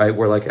 right?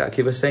 Where like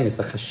Akiva is saying, it's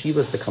the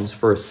chashivas that comes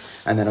first,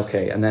 and then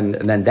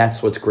and then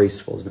that's what's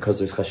graceful, is because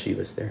there's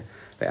chashivas there.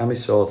 By Am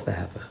Yisrael, it's the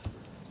hepech.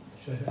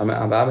 Am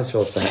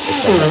Yisrael, it's the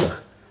hepech.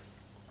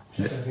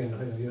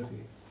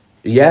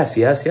 Yes.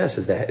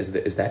 Is the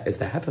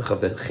hepech of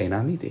the chen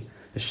amiti,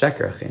 the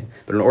sheker chen.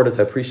 But in order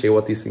to appreciate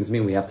what these things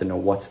mean, we have to know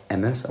what's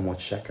emes and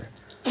what's sheker,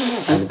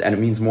 and it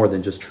means more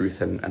than just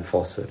truth and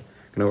falsehood.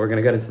 We're going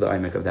to get into the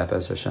imek of that,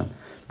 Be'ez Hashem.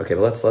 Okay,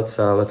 but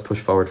let's push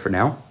forward for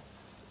now.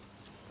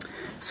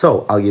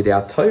 So al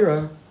yedei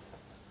Torah,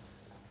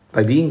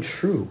 by being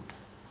true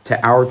to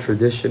our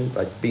tradition,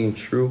 by being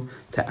true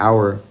to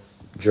our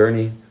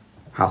journey,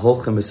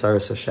 ha'holchem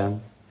b'saras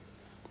Hashem.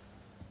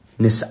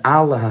 Nis'al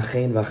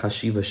lahachein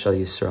v'chashiva shel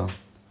Yisrael.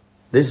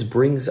 This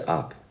brings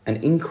up and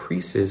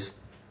increases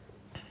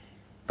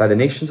by the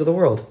nations of the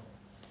world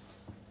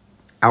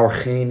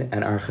our chen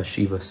and our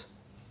chashivas.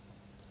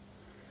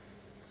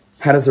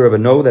 How does the Rebbe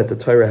know that the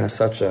Torah has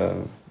such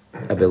a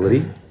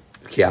ability?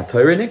 Ki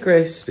ha-Torah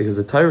nikres, because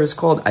the Torah is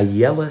called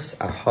Ayeles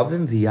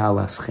Ahavim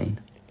V'Yalas Chen,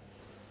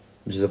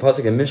 which is a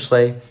pasuk in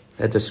Mishlei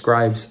that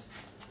describes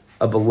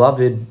a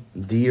beloved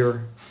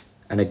deer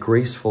and a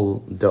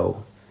graceful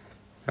doe.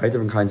 Right,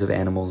 different kinds of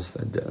animals: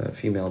 a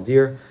female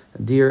deer,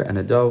 a deer, and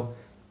a doe.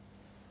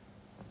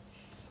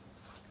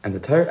 And the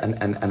Torah,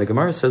 and the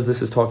Gemara says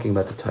this is talking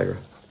about the Torah.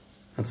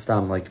 Not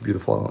stam like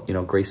beautiful,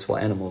 graceful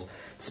animals.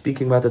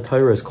 Speaking about the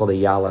Torah is called a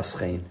yalas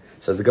chen.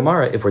 Says the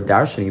Gemara, if we're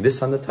darshaning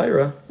this on the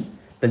Torah,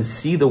 then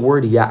see the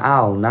word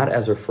ya'al not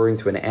as referring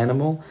to an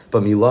animal,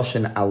 but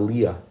miloshin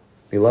aliyah,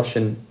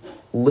 miloshin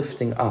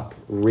lifting up,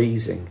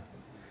 raising.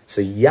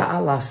 So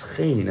ya'alas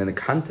chen, in the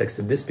context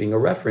of this being a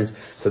reference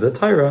to the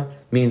Torah,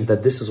 means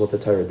that this is what the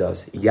Torah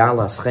does.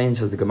 Ya'alas chen,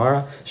 says the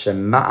Gemara,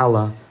 Shem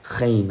ma'ala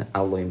chen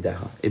aloim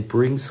deha. It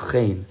brings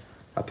chen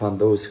upon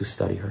those who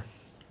study her.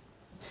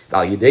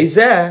 Val yidei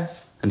zeh,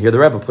 and here the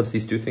Rebbe puts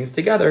these two things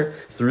together.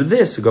 Through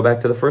this, we go back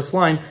to the first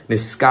line,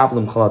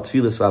 niskablim chala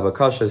tfilas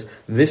v'abakashas.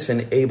 This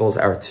enables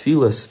our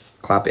tfilas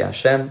klape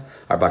Hashem,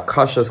 our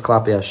bakashas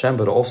klape Hashem,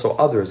 but also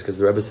others, because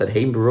the Rebbe said,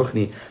 Hein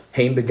beruchni,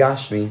 hein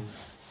begashmi,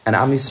 and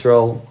Am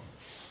Yisrael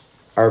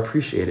are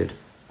appreciated.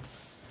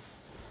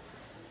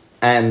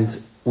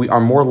 And we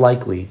are more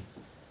likely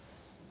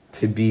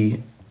to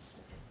be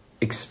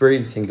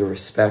experiencing the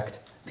respect,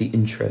 the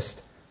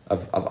interest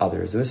of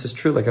others. And this is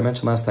true, like I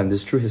mentioned last time, this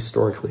is true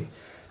historically.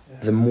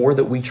 The more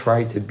that we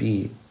try to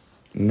be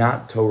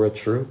not Torah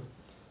true,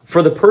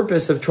 for the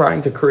purpose of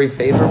trying to curry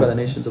favor by the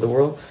nations of the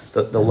world,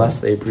 the less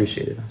they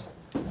appreciated us.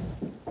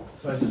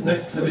 So I just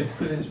noticed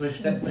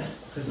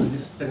because of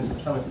this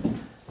spending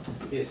time.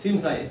 It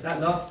seems like it's that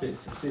last bit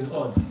seems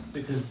odd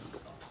because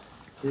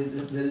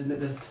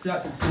the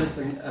fact that Tfilis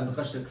and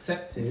Bakash are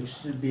accepted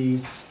should be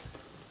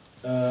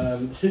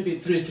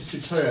through just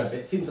to Torah, but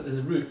it seems like there's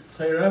a root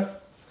Torah,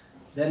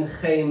 then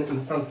Chaim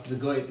in front of the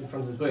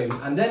goyim,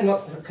 and then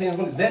once Chaim in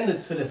front, then the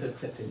Tfilis are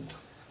accepted.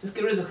 Just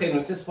get rid of the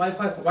Chaim. Just why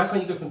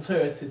can't you go from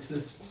Torah to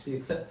Tfilis to be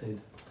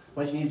accepted?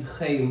 Why do you need the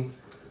Chaim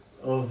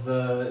of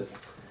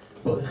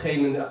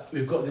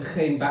we've got the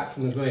Chaim back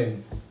from the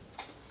goyim?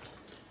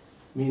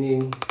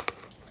 Meaning,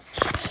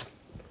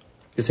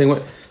 you're saying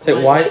what?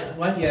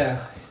 Why?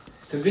 Yeah.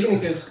 The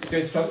beginning goes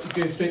straight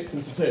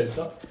into Torah.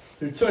 So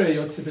through Torah,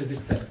 your tip is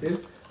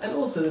accepted, and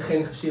also the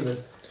Chaim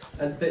Chashivas.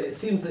 But it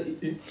seems that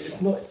it's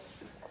not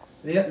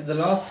the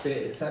last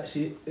bit.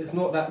 It's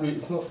not that route.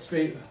 It's not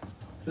straight.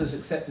 It's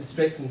accepted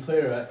straight from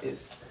Torah.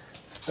 It's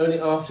only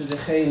after the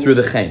Chaim. Through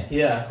the Chaim.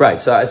 Yeah.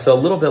 Right. So a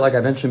little bit like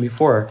I mentioned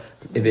before.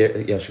 A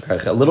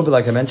little bit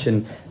like I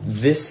mentioned.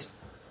 This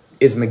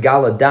is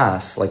Megala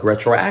Das, like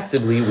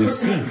retroactively, we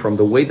see from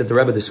the way that the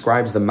Rebbe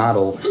describes the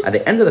model at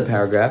the end of the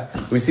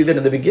paragraph, we see that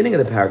in the beginning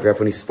of the paragraph,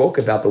 when he spoke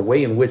about the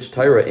way in which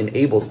Torah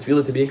enables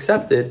Tefillah to be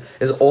accepted,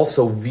 is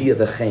also via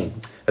the Chaim.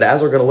 But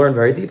as we're going to learn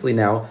very deeply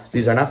now,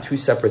 these are not two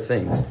separate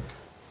things.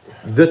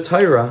 The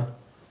Torah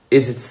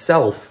is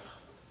itself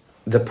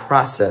the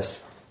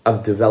process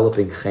of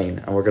developing Chaim,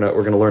 and we're going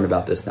to learn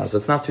about this now. So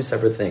it's not two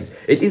separate things.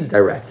 It is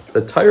direct.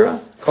 The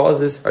Torah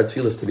causes our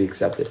tefillas to be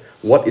accepted.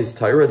 What is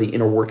Torah? The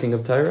inner working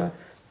of Torah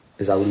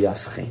is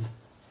aliyas Chaim,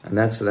 and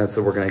that's what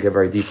we're going to get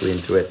very deeply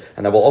into it,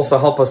 and that will also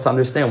help us to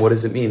understand what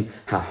does it mean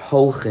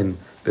haholchim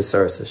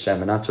b'saras Hashem,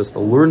 and not just the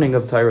learning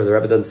of Torah. The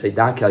Rebbe doesn't say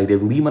daki al yidei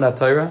limud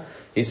Torah.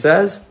 He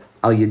says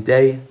al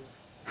yidei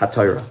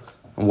haTorah.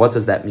 And what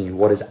does that mean?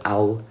 What is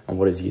al and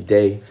what is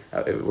yidei?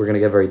 We're going to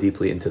get very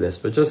deeply into this,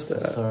 but just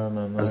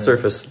on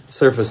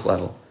surface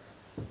level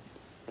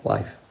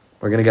life.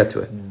 We're going to get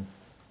to it.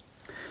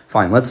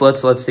 Fine. Let's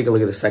take a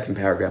look at the second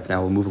paragraph now.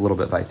 We'll move a little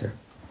bit weiter.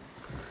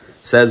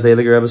 Says the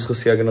Eiliger Rebbe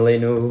Schusi Hagan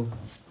Aleinu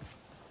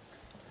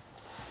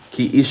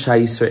ki ish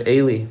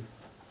ha'Yisraeli,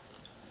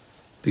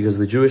 because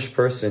the Jewish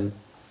person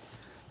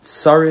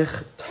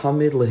tzarich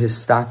tamid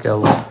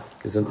lehistakel.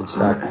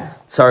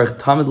 Tzarich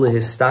tamid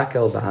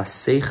lehistakel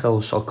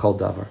v'haseichel shal kol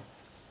davar,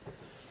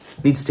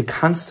 needs to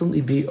constantly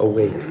be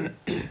awake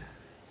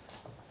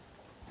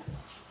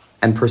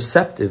and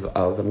perceptive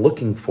of and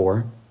looking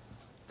for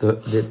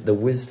the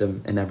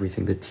wisdom in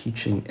everything, the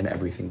teaching in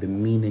everything, the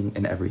meaning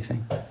in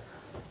everything,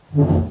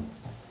 the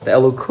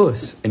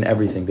elokus in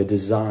everything, the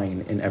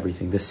design in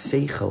everything, the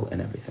seichel in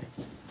everything.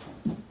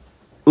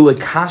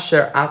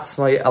 Ulekasher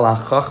atzmai el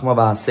hachachma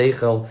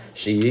v'haseichel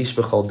sheyesh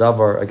b'chol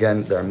davar.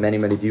 Again, there are many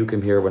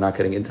diukim here. We're not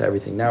getting into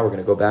everything now. We're going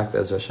to go back,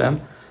 Be'ez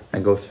Hashem,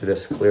 and go through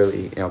this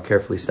clearly,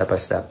 carefully, step by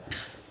step.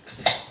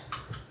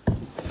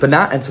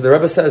 And so the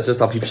Rebbe says,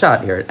 just al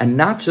pipshat here, and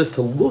not just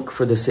to look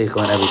for the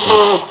seichel and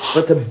everything,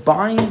 but to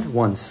bind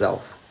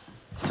oneself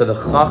to the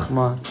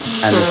chachma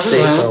and the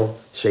seichel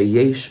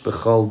sheyesh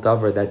b'chol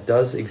davar that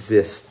does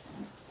exist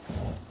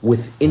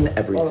within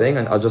everything.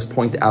 And I'll just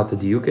point out the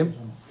diukim.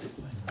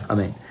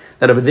 Amen.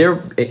 That over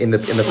there in the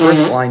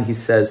first line he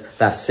says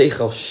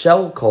v'aseichel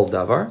shel kol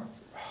davar,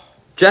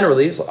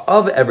 generally so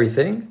of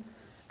everything,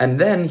 and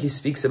then he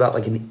speaks about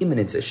like an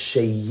imminence, a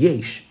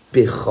sheyesh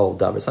b'chol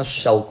davar. It's not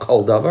shel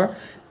kol davar,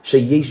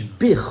 sheyesh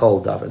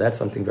b'chol davar. That's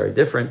something very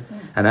different,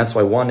 and that's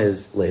why one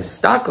is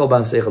lehistakel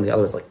b'aseichel and the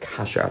other is like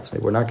kasher atzmai.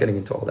 We're not getting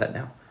into all that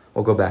now.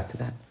 We'll go back to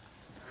that.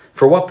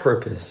 For what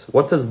purpose?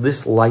 What does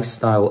this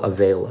lifestyle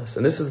avail us?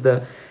 And this is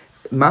the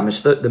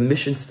mamish, the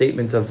mission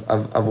statement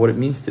of what it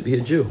means to be a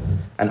Jew,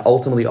 and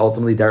ultimately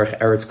derech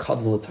eretz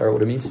kadmul Torah,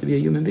 what it means to be a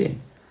human being.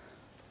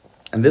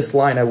 And this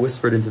line I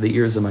whispered into the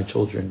ears of my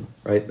children,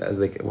 right,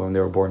 when they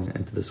were born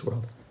into this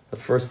world. The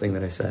first thing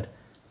that I said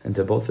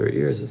into both their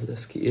ears is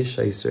this: Ki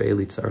isha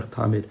Yisraeli tzarich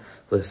tamid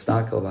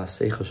lehistakel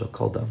v'haseichel shel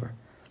kol davar.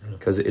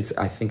 Because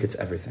I think it's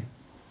everything.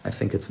 I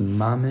think it's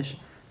mamish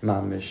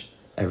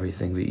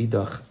everything.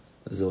 V'idach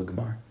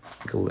zilgmar.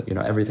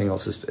 Everything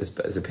else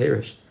is a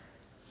perish.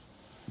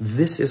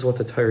 This is what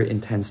the Torah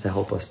intends to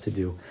help us to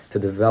do, to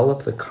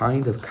develop the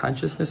kind of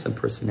consciousness and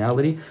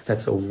personality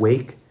that's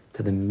awake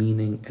to the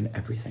meaning in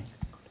everything,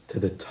 to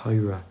the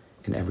Torah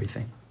in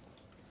everything.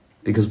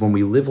 Because when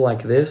we live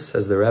like this,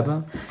 says the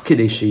Rebbe,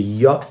 Kidei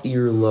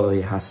sheya'ir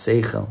lo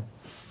haseichel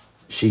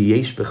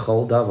sheyesh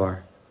b'chol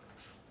davar,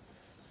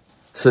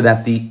 so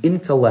that the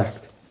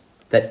intellect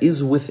that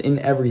is within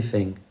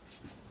everything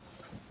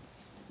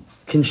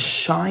can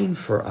shine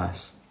for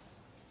us,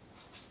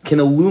 can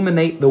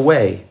illuminate the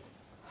way,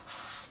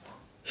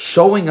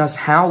 showing us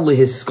how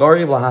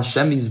lehiskari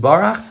v'Hashem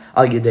yizbarach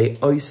al yedei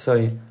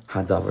oisai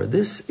hadavar.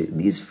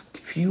 These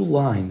few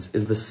lines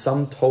is the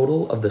sum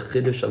total of the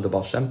chiddush of the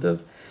Baal Shem Tov,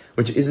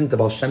 which isn't the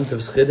Baal Shem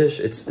Tov's chiddush.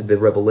 It's the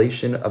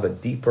revelation of a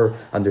deeper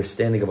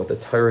understanding of what the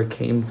Torah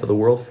came to the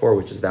world for,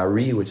 which is the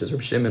Ari, which is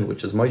Reb Shimon,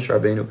 which is Moshe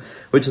Rabbeinu,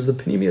 which is the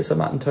Pnimius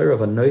Matan Torah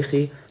of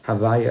Anochi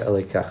Havaya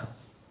Elekecha.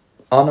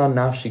 Ana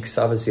nafshi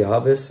ksavas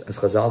yahavis, as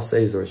Chazal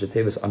says, or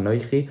Shetevis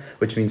anoichi,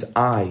 which means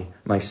I,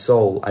 my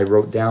soul, I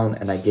wrote down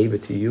and I gave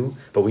it to you.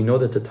 But we know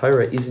that the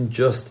Torah isn't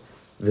just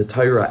the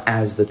Torah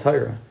as the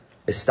Torah.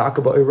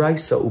 Istakaba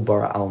iraisa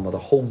ubara alma. The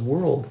whole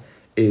world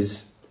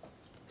is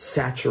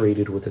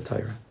saturated with the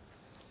Torah.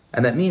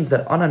 And that means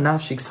that Ana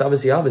nafshi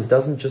ksavas yahavis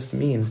doesn't just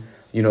mean,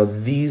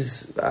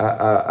 these,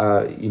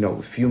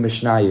 few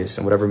Mishnayos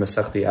and whatever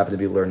Masechta you happen to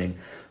be learning,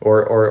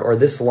 or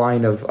this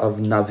line of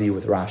Navi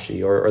with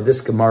Rashi, or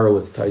this Gemara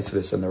with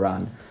Taisvis and the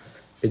Ran.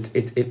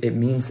 It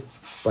means,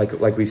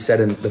 like we said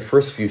in the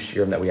first few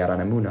shiurim that we had on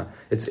Emunah,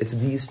 it's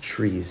these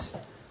trees,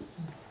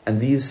 and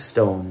these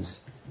stones,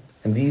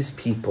 and these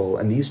people,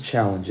 and these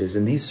challenges,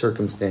 and these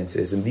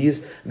circumstances, and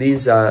these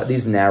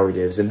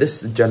narratives, and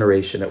this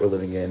generation that we're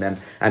living in,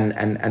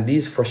 and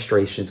these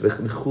frustrations. Ana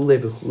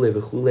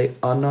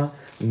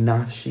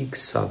nafshi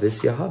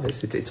ksavis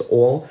yahavis. It's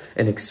all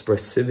an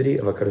expressivity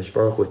of HaKadosh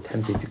Baruch Hu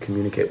attempting to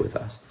communicate with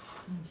us.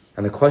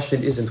 And the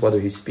question isn't whether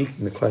he's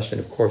speaking. The question,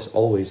 of course,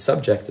 always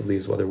subjectively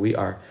is whether we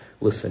are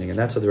listening. And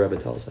that's what the Rebbe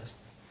tells us.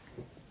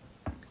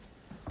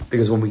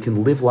 Because when we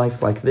can live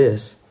life like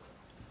this,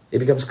 it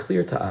becomes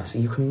clear to us,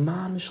 and you can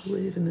mamish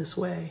live in this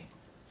way.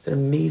 It's an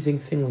amazing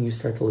thing when you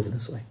start to live in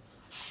this way.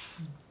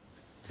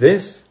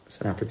 This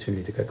is an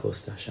opportunity to get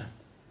close to Hashem.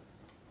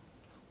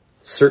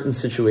 Certain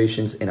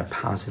situations in a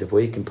positive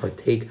way can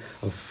partake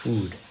of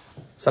food.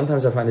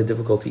 Sometimes I find it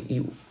difficult to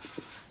eat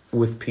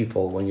with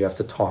people when you have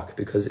to talk,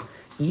 because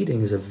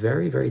eating is a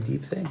very, very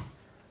deep thing.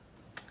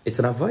 It's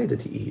an avodah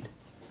to eat.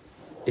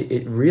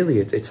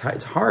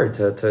 It's hard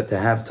to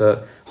have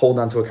to hold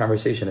on to a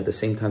conversation at the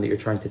same time that you're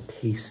trying to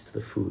taste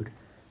the food.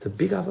 It's a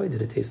big avodah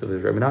to taste the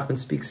food. Rabbi Nachman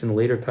speaks in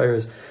later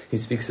Torahs, he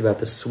speaks about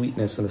the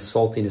sweetness and the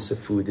saltiness of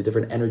food, the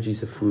different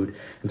energies of food.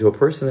 And to a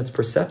person that's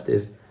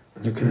perceptive,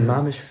 you can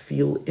mamish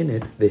feel in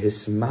it the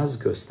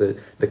hismazgus,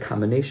 the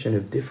combination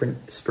of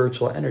different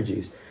spiritual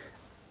energies.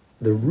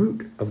 The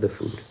root of the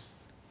food.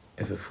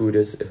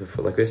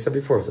 Like I said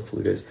before, if the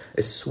food is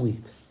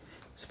sweet,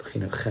 it's a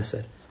b'china of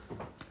chesed.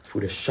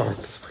 Food is sharp,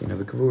 it's a b'china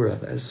of gevura.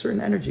 There's certain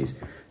energies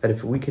that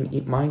if we can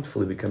eat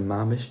mindfully, we can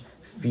mamish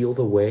feel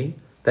the way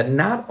that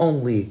not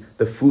only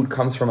the food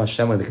comes from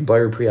Hashem, when we can buy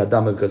pri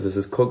adama because this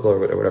is kugel or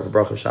whatever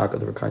bracha shaka,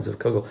 different kinds of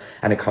kugel,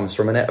 and it comes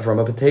from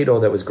a potato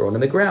that was grown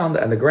in the ground,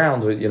 and the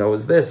ground,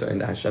 was this,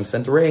 and Hashem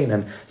sent rain,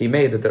 and He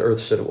made that the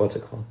earth should, what's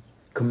it called?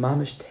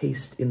 Kamamish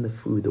taste in the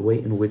food, the way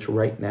in which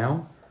right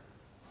now,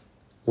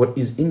 what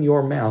is in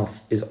your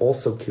mouth is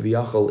also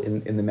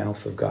kiviyachol in the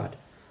mouth of God.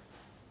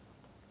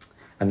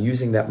 I'm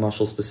using that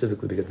mashal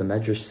specifically because the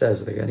Medrash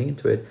says, without getting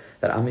into it,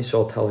 that Am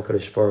Yisrael tell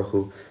HaKadosh Baruch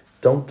Hu,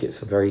 don't get,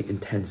 it's a very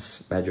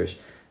intense Medrash,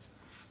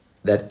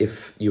 that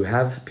if you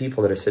have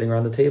people that are sitting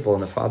around the table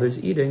and the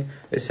father's eating,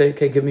 they say,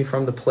 okay, give me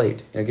from the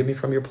plate. Give me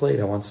from your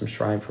plate. I want some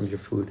shrine from your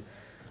food.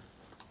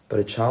 But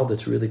a child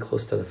that's really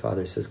close to the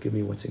father says, give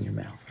me what's in your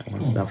mouth. I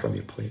want it not from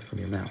your plate, from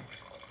your mouth.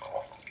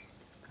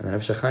 And then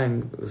Rav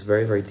Chaim was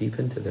very, very deep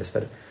into this,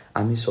 that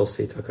Am Yisrael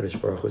say to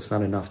HaKadosh Baruch Hu, it's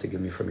not enough to give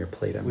me from your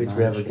plate. We'd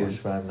never give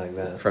shrine like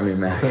that. From your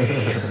mouth.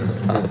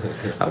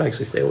 I would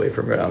actually stay away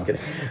from it. No, I'm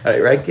kidding. All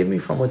right, give me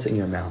from what's in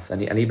your mouth.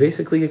 And he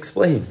basically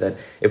explains that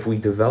if we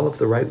develop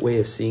the right way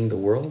of seeing the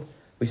world,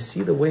 we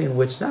see the way in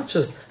which not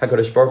just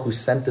HaKadosh Baruch Hu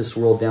sent this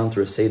world down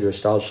through a Seder,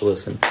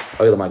 Shtalshalis, and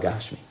Olam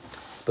HaGashmi,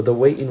 but the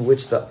way in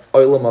which the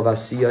Olam of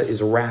Asiya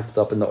is wrapped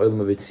up in the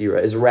Olam of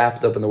Yitzira, is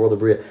wrapped up in the world of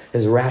Bria,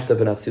 is wrapped up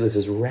in Atzilus,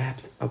 is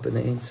wrapped up in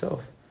the Ein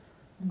Sof.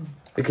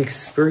 We can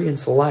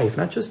experience life,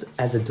 not just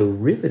as a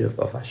derivative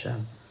of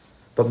Hashem,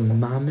 but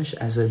mamish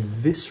as a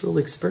visceral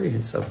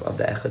experience of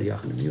the Echad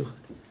Yachid Miyuchad.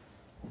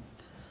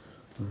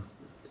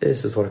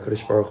 This is what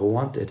HaKadosh Baruch Hu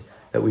wanted,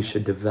 that we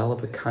should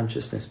develop a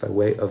consciousness by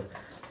way of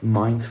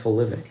mindful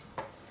living.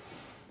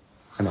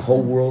 And the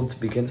whole world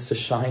begins to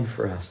shine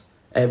for us.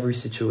 Every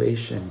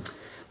situation.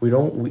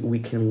 We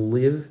can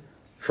live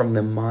from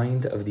the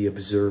mind of the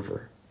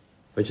observer,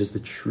 which is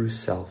the true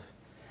self,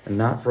 and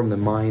not from the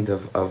mind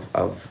of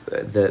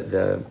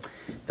the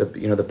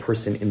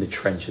person in the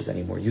trenches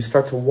anymore. You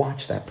start to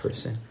watch that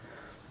person.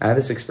 I had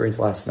this experience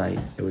last night.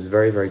 It was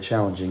very, very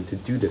challenging to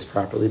do this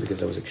properly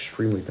because I was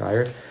extremely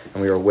tired,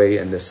 and we were away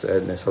in this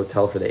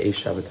hotel for the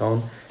Eish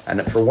Shabbaton.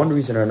 And for one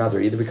reason or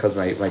another, either because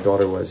my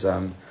daughter was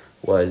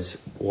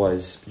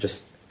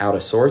just out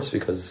of sorts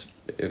because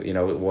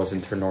it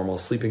wasn't her normal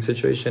sleeping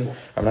situation.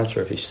 I'm not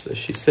sure if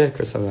she's sick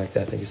or something like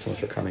that. Thank you so much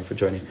for coming, for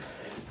joining.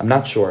 I'm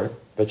not sure,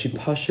 but she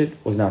pashit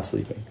was not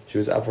sleeping. She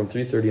was up from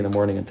 3:30 in the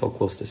morning until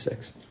close to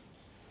 6.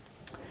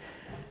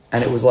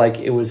 And it was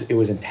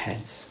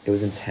intense. It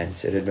was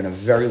intense. It had been a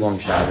very long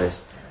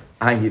Shabbos.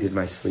 I needed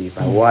my sleep.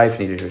 My wife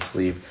needed her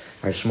sleep.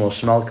 Our Shmuel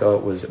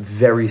Shmelka was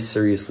very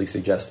seriously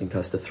suggesting to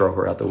us to throw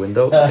her out the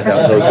window.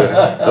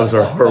 Those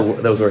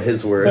were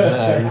his words.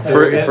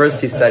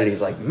 First he said it.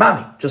 He's like,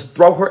 "Mommy, just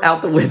throw her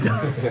out the window."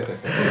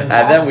 And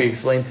then we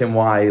explained to him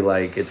why,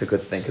 it's a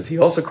good thing, because he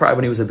also cried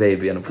when he was a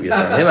baby, and if we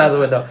had thrown him out the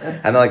window,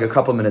 and then a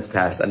couple minutes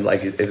passed, and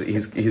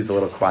he's a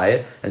little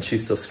quiet, and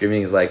she's still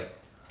screaming. He's like,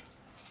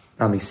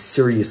 Nami,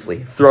 seriously,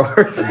 throw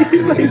her.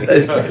 He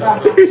said,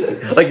 seriously.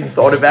 Like, he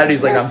thought about it.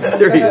 He's like, I'm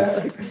serious.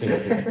 Like,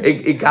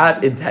 it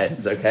got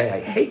intense, okay? I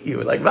hate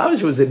you. Like,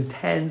 Mamish was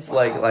intense,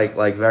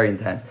 like very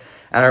intense.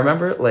 And I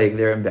remember laying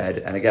there in bed,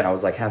 and again, I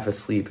was like half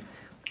asleep,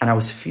 and I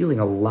was feeling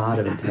a lot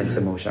of intense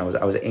emotion.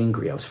 I was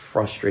angry. I was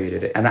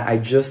frustrated, and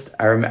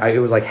it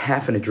was like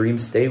half in a dream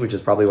state, which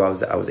is probably why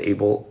I was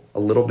able a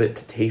little bit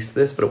to taste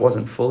this, but it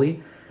wasn't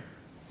fully.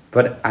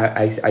 But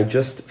I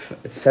just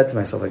said to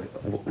myself, like,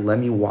 let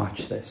me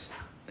watch this.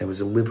 It was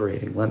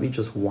liberating. Let me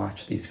just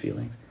watch these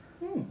feelings.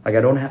 Like,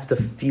 I don't have to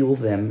feel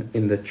them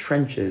in the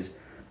trenches.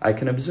 I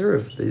can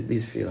observe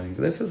these feelings.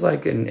 And this is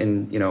like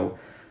in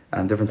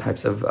different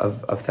types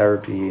of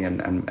therapy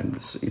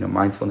and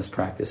mindfulness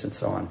practice and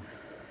so on.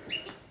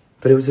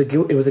 But it was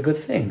a good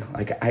thing.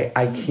 Like,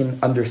 I can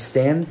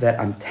understand that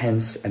I'm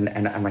tense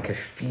and like I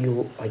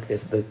feel like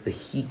there's the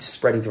heat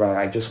spreading through.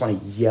 I just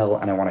want to yell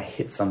and I want to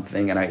hit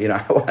something and I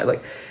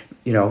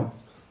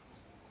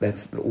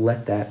that's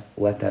let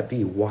that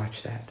be.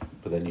 Watch that.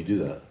 But then you do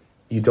that.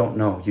 You don't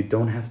know. You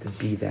don't have to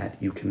be that.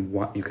 You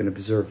can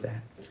observe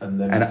that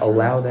and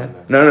allow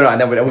that. No.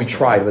 And then we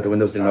tried, but the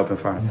windows didn't open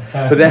far enough.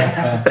 But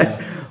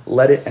then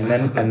let it and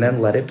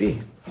then let it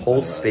be.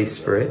 Hold space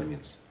for it.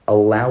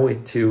 Allow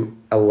it.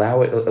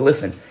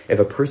 Listen, if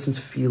a person's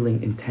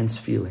feeling intense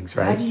feelings,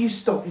 right? How do you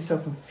stop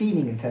yourself from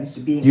feeling intense to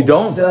being You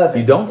don't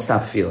observing?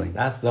 Stop feeling.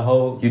 That's the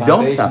whole. You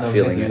don't stop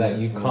feeling it. it. That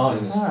you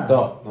can't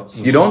stop.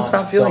 You don't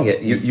stop feeling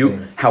it.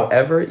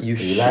 However, you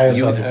allow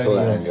yourself to feel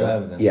that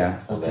anger.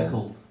 Yeah. What's it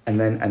called? And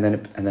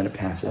then it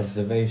passes.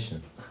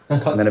 Observation.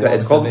 And then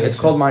it's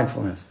called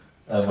mindfulness.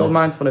 It's called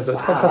mindfulness. It's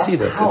called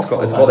Hasidus. It's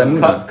called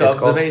emunah. It's called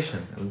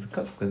observation. It was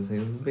Kotzkas. He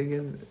was big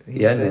in.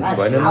 It's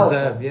when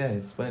observe. Yeah,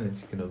 it's when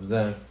you can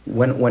observe.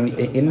 When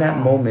in that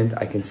moment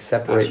I can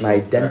separate my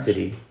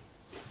identity.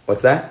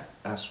 What's that?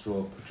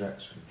 Astral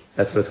projection.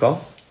 That's what it's called.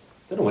 I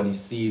don't know, when you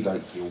see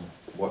like you're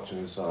watching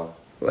yourself.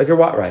 Like you're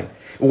what, right?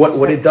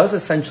 What it does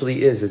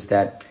essentially is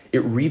that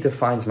it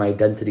redefines my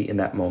identity in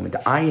that moment.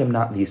 I am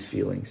not these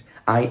feelings.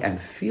 I am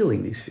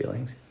feeling these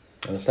feelings.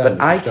 Understand,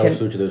 but I can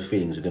suit to those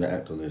feelings. You're going to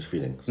act on those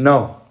feelings.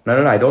 No.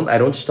 I don't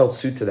shtelt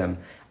suit to them.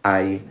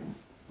 I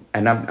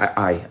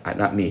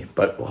not me,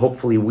 but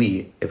hopefully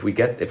if we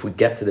get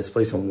to this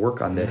place and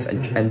work on this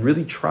and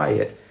really try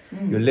it.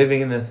 You're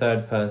living in the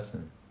third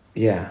person.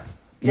 Yeah.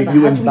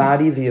 You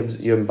embody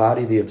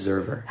the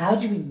observer. How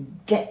do we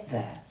get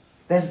there?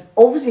 There's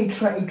obviously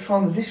a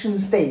transition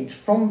stage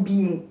from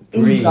being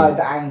inside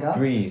the anger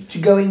to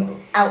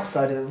going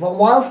outside of it. But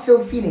while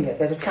still feeling it,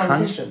 there's a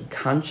transition.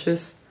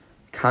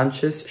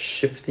 Conscious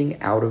shifting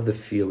out of the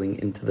feeling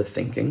into the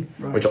thinking,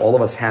 which all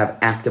of us have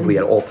actively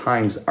at all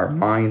times, our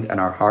mind and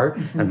our heart,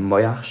 and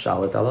moyach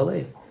shalat ala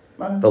lev.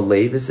 The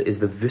lev is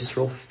the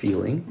visceral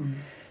feeling,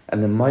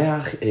 and the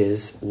moyach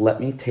is, let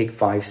me take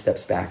 5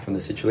 steps back from the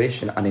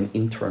situation on an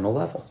internal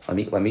level.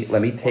 Let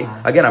me take,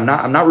 again, I'm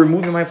not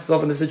removing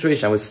myself from the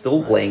situation. I was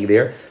still laying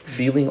there,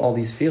 feeling all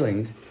these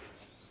feelings,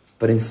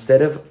 but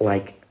instead of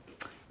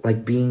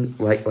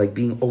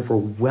being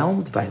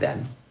overwhelmed by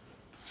them,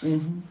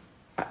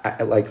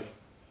 I like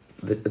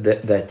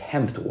the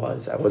attempt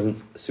was, I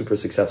wasn't super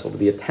successful, but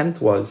the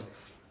attempt was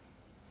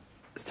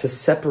to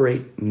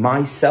separate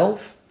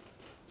myself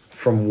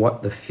from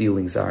what the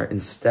feelings are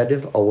instead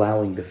of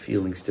allowing the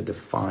feelings to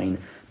define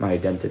my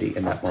identity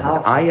in that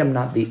moment. I am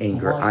not the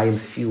anger. I am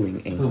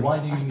feeling angry. But why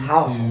do you need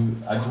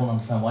to? I just want to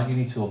understand, why do you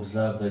need to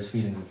observe those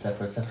feelings,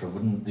 etc., etc.?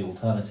 Wouldn't the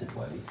alternative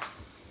way?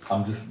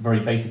 I'm just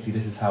very basically,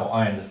 this is how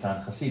I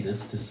understand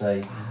Hasidus, to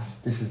say,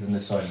 this is the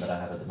nisayon that I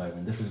have at the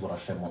moment, this is what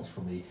Hashem wants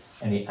from me,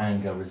 any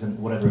anger, resentment,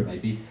 whatever it may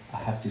be, I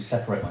have to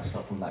separate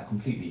myself from that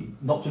completely,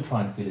 not to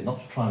try and feel it,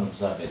 not to try and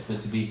observe it,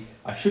 but to be,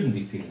 I shouldn't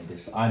be feeling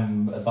this,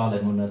 I'm a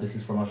HaBaal emunah, this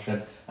is from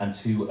Hashem, and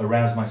to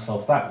arouse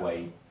myself that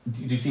way.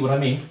 Do you see what I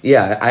mean?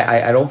 Yeah,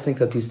 I don't think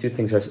that these two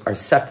things are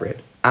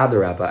separate.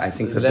 Adarabba, I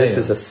think that this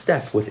is a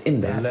step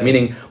within that.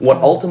 Meaning, what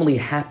ultimately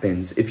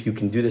happens, if you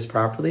can do this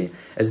properly,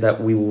 is that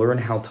we learn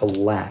how to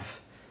laugh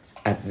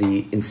at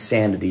the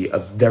insanity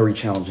of very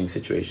challenging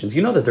situations.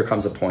 You know that there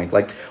comes a point,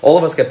 like all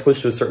of us get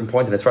pushed to a certain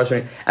point and it's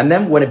frustrating. And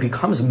then when it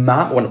becomes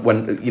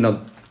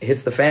when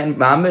hits the fan,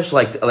 mamish,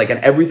 like and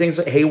everything's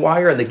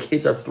haywire and the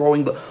kids are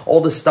throwing all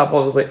the stuff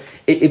all the way,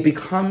 it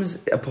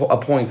becomes a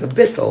point of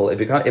bittul.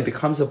 It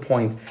becomes a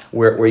point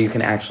where you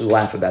can actually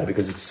laugh about it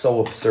because it's so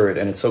absurd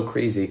and it's so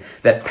crazy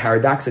that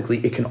paradoxically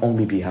it can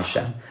only be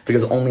Hashem,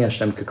 because only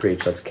Hashem could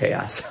create such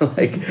chaos.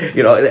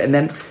 And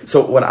then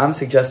so what I'm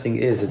suggesting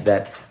is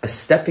that a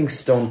stepping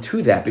stone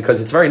to that, because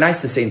it's very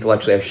nice to say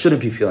intellectually I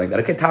shouldn't be feeling that.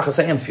 Okay, tachlis,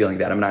 I am feeling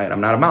that. I'm not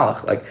a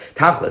malach. Like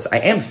tachlis, I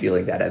am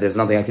feeling that. There's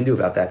nothing I can do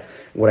about that.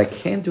 What I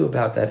can do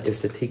about that is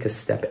to take a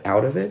step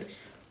out of it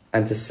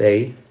and to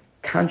say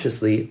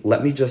consciously,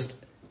 let me just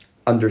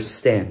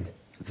understand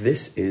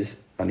this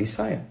is a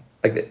nisayon.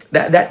 Like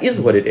that is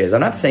what it is.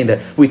 I'm not saying that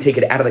we take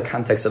it out of the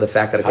context of the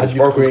fact that a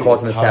Baruch was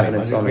causing this to happen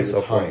and so on and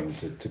so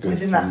forth. To go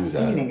within that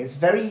feeling, it's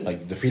very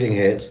like the feeling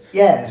hits.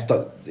 Yeah.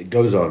 It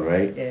goes on,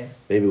 right? Yeah.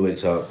 Baby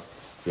wakes up.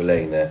 You're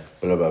laying there.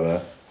 Blah blah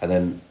blah. And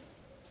then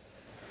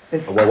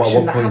there's At what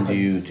action that point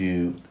do happens.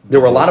 you? There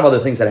were a lot of other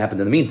things that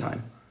happened in the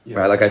meantime. Yeah.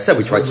 Right, like I said, we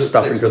This tried wasn't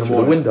stuffing 6 her in the through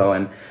the morning. window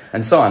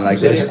and so on. It Like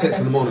was only this. at 6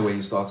 in the morning when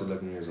you started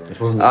looking at yourself. It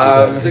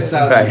wasn't. 6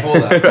 hours before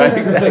that. Right,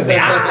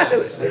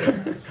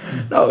 exactly.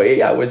 No,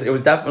 yeah, it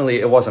was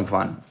definitely, it wasn't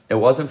fun. It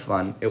wasn't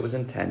fun. It was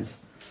intense.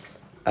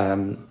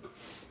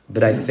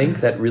 But I think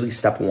that really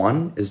step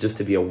one is just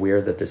to be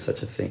aware that there's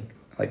such a thing.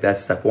 Like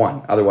that's step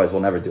one. Otherwise,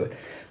 we'll never do it.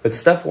 But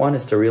step one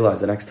is to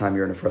realize the next time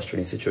you're in a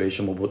frustrating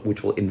situation,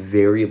 which will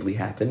invariably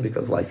happen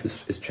because life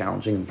is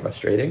challenging and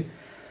frustrating,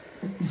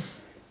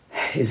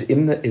 is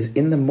in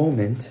the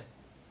moment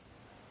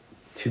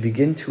to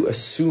begin to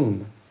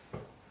assume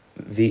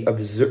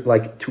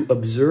to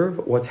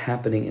observe what's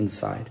happening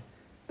inside.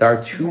 There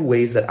are two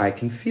ways that I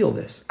can feel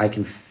this. I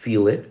can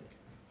feel it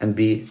and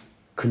be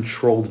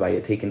controlled by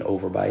it, taken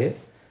over by it,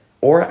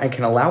 or I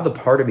can allow the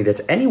part of me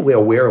that's anyway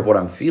aware of what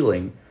I'm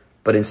feeling,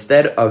 but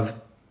instead of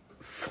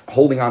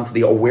holding on to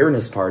the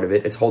awareness part of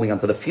it, it's holding on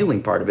to the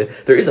feeling part of it.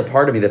 There is a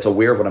part of me that's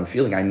aware of what I'm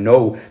feeling. I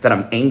know that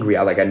I'm angry.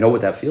 I know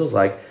what that feels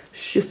like.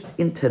 Shift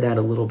into that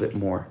a little bit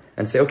more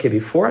and say, okay,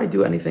 before I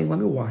do anything, let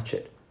me watch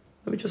it.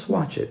 Let me just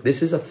watch it.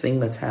 This is a thing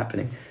that's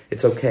happening.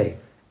 It's okay.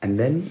 And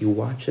then you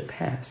watch it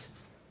pass.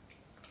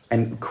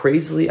 And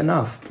crazily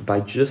enough,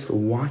 by just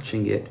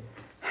watching it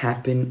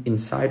happen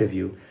inside of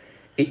you,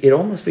 it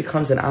almost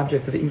becomes an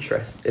object of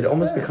interest. It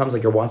almost becomes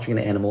like you're watching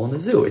an animal in the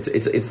zoo.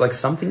 It's like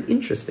something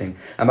interesting.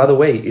 And by the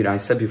way, I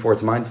said before,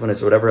 it's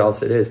mindfulness or whatever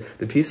else it is.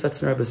 The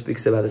Pisatzner Rebbe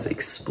speaks about this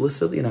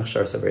explicitly in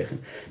Achshar Sabrechen.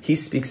 He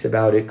speaks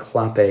about it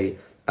klape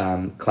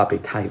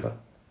taiva.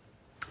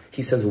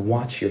 He says,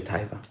 watch your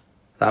taiva.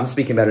 I'm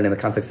speaking about it in the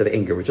context of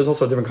anger, which is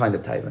also a different kind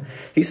of taiva.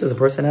 He says a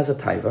person has a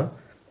taiva,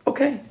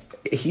 okay.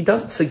 He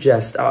doesn't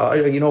suggest,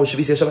 should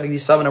we say something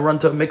like and run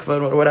to a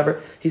mikvah or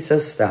whatever. He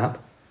says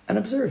stop and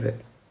observe it.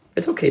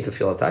 It's okay to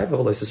feel a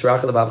taiva. This is how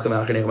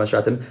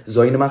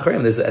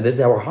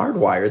we're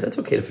hardwired. That's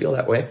okay to feel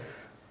that way.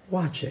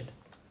 Watch it.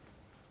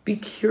 Be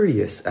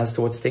curious as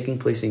to what's taking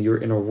place in your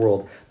inner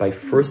world by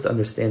first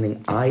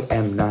understanding I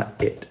am not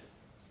it.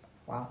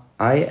 Wow.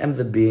 I am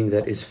the being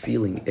that is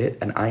feeling it,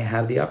 and I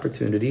have the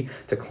opportunity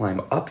to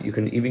climb up. You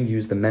can even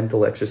use the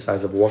mental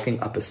exercise of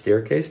walking up a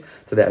staircase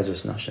to the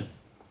Ezras Nashim.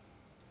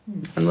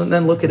 And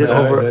then look at it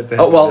over.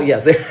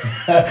 Yes.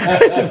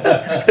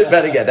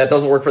 But again, that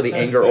doesn't work for the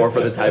anger or for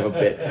the type of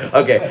bit.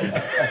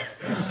 Okay.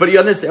 But you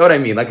understand what I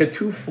mean? Like a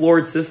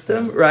 2-floored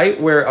system, right?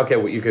 Where,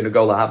 you can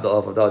go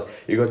Lahavdal of dollars.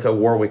 You go to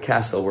Warwick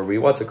Castle,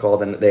 what's it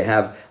called? And they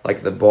have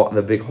like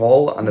the big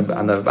hole on the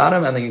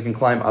bottom, and then you can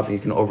climb up and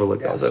you can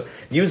overlook those. So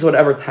use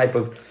whatever type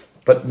of,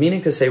 but meaning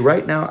to say,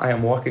 right now I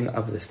am walking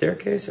up the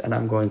staircase and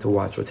I'm going to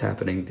watch what's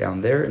happening down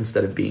there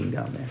instead of being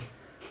down there.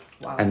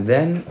 Wow. And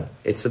then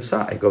it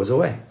subsides, it goes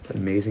away. It's an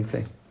amazing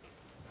thing.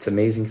 It's an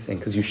amazing thing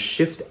because you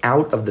shift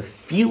out of the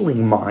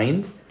feeling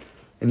mind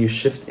and you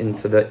shift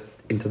into the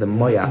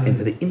moyach,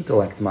 into the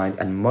intellect mind,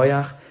 and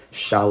moyach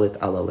shalit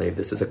alalev.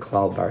 This is a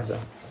klal barza.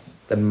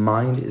 The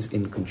mind is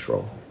in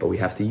control, but we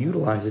have to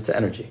utilize its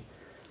energy.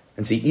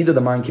 And see, either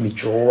the mind can be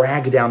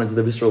dragged down into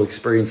the visceral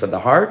experience of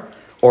the heart,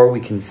 or we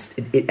can,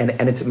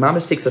 and it's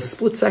mamash takes a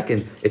split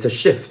second. It's a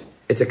shift.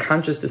 It's a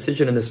conscious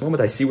decision in this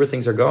moment. I see where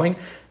things are going.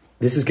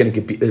 This is going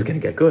to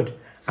get good.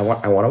 I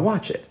want to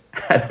watch it.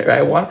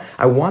 I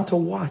want to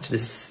watch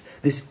this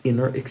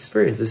inner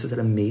experience. This is an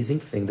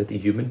amazing thing that the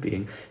human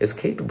being is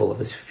capable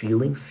of, is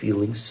feeling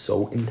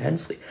so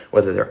intensely,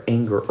 whether they're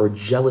anger or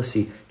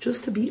jealousy,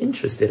 just to be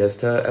interested as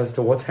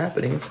to what's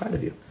happening inside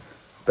of you.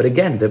 But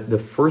again, the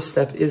first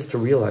step is to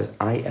realize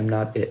I am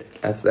not it.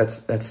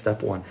 That's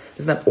step one.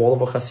 Isn't that all of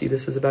what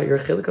Hasidus is about? You're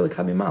a chilik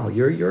al-kamimal.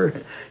 You're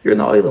in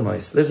the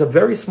oilamais. There's a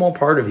very small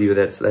part of you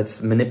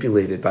that's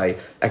manipulated by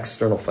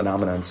external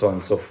phenomena and so on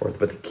and so forth.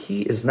 But the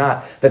key is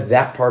not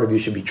that part of you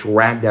should be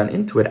dragged down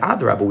into it.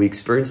 Adrabah, we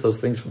experience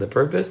those things for the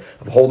purpose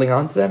of holding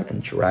on to them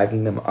and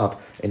dragging them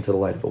up into the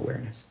light of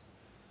awareness.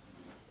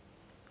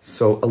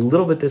 So a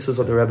little bit, this is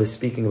what the Rebbe is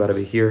speaking about over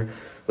here.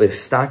 And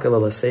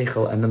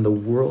then the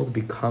world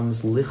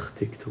becomes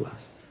lichtig to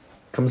us.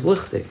 Comes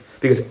lichtig.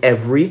 Because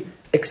every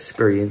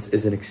experience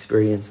is an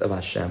experience of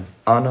Hashem.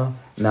 Ana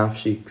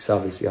nafshi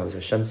ksavis yavz.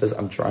 Hashem says,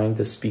 I'm trying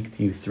to speak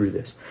to you through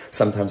this.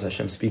 Sometimes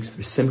Hashem speaks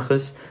through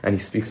simchas, and He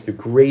speaks through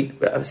great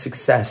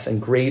success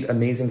and great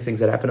amazing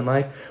things that happen in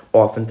life.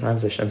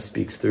 Oftentimes Hashem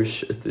speaks through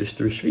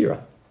shvira.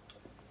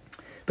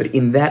 But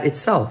in that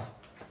itself,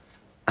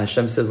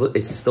 Hashem says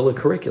it's still a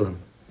curriculum.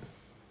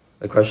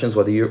 The question is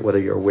whether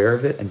you're aware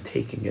of it and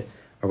taking it,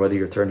 or whether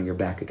you're turning your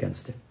back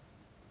against it.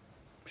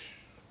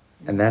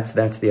 And that's the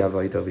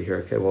avayit over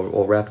here. Okay,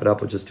 we'll wrap it up.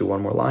 We'll just do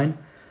one more line.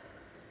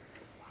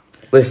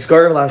 That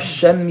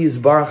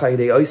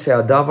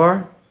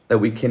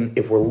we can,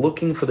 if we're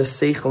looking for the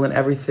seichel and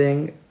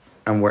everything,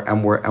 and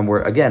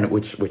we're again,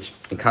 which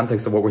in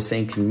context of what we're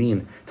saying can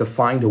mean to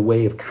find a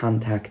way of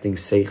contacting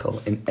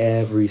seichel in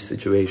every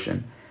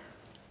situation.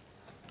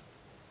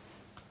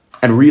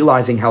 And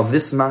realizing how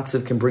this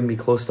matzav can bring me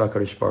close to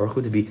HaKadosh Baruch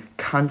Hu, to be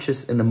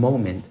conscious in the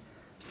moment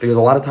Because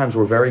a lot of times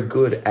we're very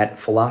good at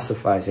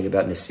philosophizing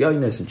about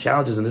nisyonis and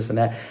challenges and this and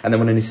that, and then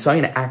when a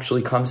nisyon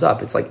actually comes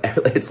up, it's like,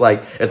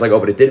 oh,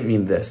 but it didn't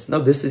mean this.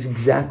 No, this is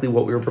exactly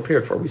what we were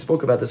prepared for. We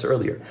spoke about this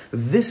earlier.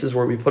 This is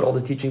where we put all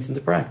the teachings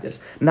into practice,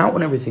 not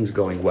when everything's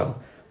going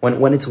well.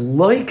 When it's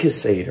like a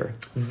Seder,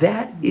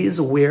 that's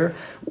where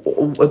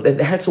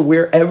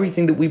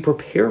everything that we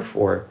prepare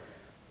for.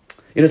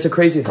 It's a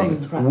crazy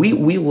thing.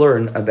 We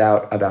learn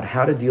about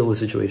how to deal with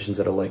situations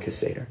that are like a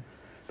Seder.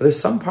 But there's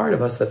some part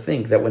of us that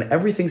think that when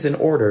everything's in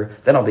order,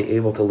 then I'll be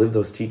able to live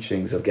those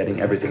teachings of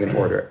getting everything in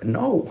order.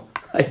 No,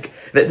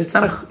 it's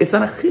not a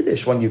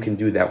chiddush when you can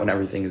do that when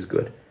everything is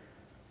good.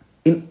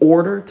 In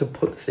order to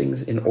put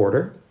things in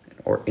order,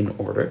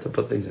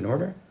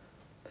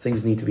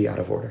 things need to be out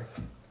of order.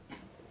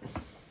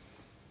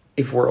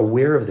 If we're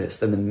aware of this,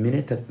 then the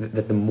minute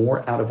that the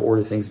more out of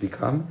order things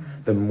become,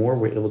 the more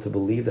we're able to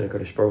believe that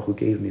HaKadosh Baruch Hu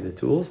gave me the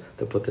tools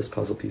to put this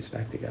puzzle piece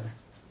back together.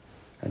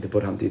 And to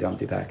put Humpty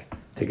Dumpty back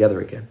together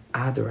again.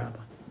 Adarabba.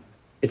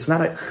 It's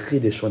not a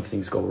chiddush when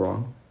things go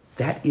wrong.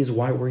 That is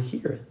why we're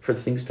here, for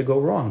things to go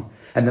wrong.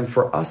 And then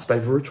for us, by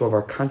virtue of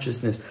our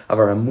consciousness, of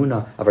our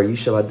emunah, of our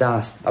yishuv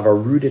hadas, of our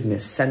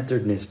rootedness,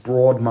 centeredness,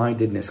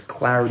 broad-mindedness,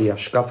 clarity,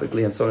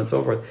 hashkafically, and so on and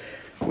so forth,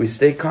 we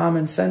stay calm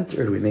and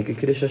centered. We make a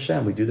Kiddush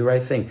Hashem. We do the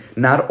right thing.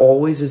 Not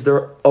always is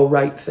there a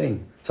right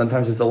thing.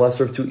 Sometimes it's the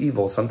lesser of two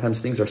evils. Sometimes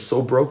things are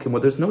so broken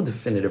where there's no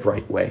definitive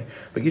right way.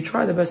 But you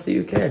try the best that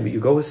you can. But you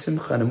go with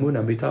simcha and emunah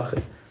and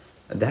bitachon.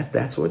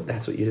 That's what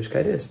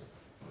Yiddishkeit is.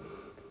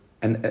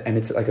 And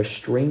it's like a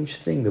strange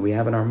thing that we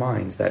have in our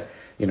minds that,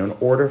 in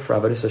order for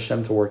Avodas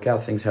Hashem to work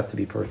out, things have to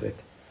be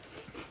perfect.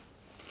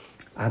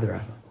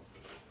 Adarabba.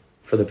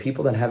 For the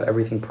people that have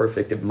everything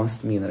perfect, it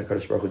must mean that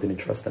HaKadosh Baruch Hu didn't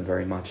trust them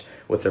very much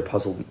with their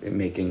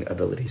puzzle-making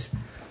abilities.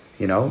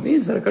 It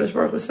means that HaKadosh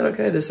Baruch Hu said,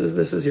 okay, this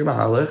is your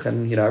mahalach,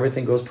 and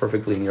everything goes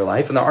perfectly in your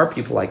life. And there are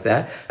people like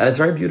that, and it's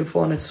very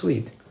beautiful and it's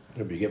sweet.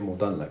 Yeah, but you get more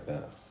done like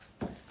that.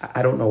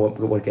 I don't know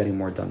what getting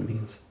more done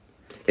means.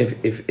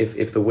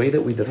 If the way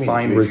that we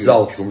define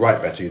results... If you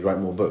write better, you'd write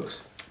more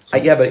books.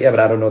 But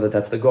I don't know that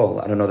that's the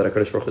goal. I don't know that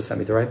HaKadosh Baruch Hu sent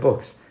me to write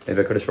books.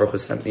 Maybe HaKadosh Baruch Hu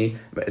sent me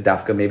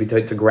dafka maybe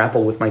to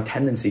grapple with my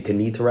tendency to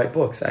need to write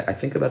books. I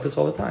think about this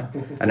all the time,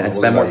 and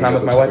spend more time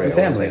with my wife and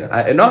family.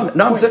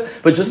 I'm saying,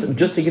 but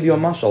just to give you a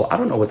mashal, I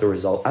don't know what the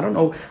result. I don't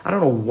know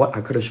what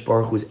HaKadosh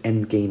Baruch Hu's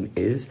end game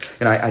is.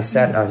 I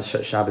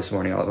sat Shabbos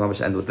morning. I'll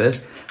just end with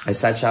this. I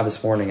sat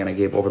Shabbos morning and I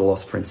gave Over the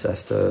Lost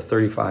Princess to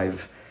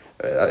 35.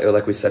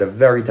 Like we said, a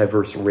very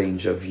diverse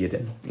range of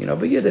Yidden.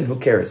 But Yidden, who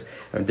cares?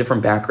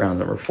 Different backgrounds.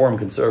 I'm Reform,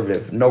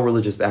 conservative, no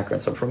religious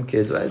background. So I'm from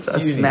kids, a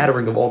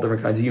smattering of all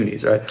different kinds of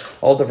unis, right?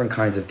 All different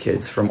kinds of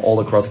kids from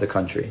all across the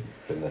country.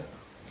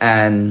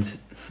 And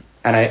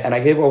I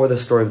gave over the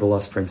story of the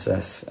Lost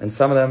Princess. And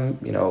some of them,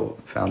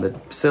 found it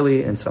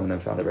silly, and some of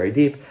them found it very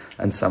deep,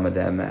 and some of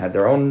them had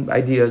their own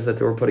ideas that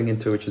they were putting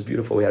into it, which was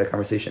beautiful. We had a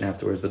conversation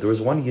afterwards. But there was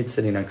one Yid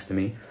sitting next to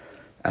me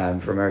from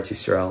Eretz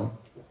Yisrael,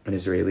 an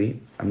Israeli.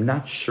 I'm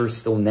not sure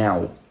and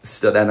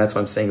that's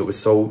why I'm saying it was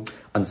so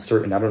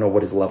uncertain. I don't know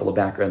what his level of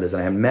background is,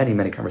 and I had many,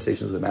 many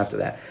conversations with him after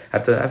that. I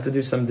have to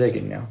do some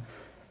digging now.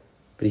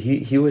 But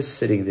he was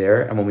sitting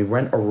there, and when we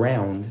went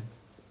around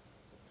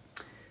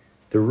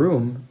the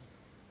room,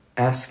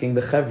 asking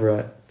the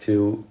chevra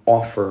to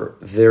offer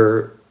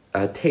their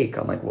take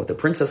on what the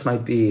princess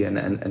might be,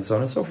 and so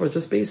on and so forth,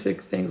 just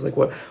basic things like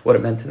what it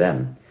meant to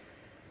them.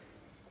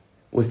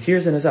 With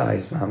tears in his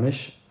eyes,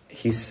 Mamish,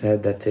 he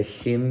said that to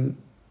him,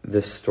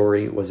 this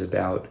story was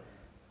about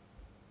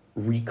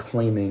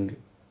reclaiming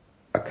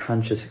a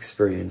conscious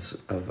experience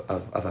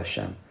of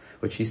Hashem,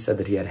 which he said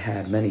that he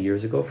had many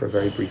years ago for a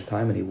very brief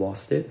time, and he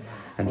lost it.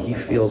 And he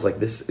feels like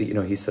this,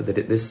 he said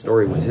that this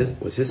story was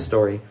his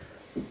story.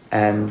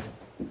 And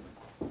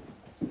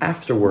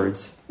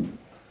afterwards,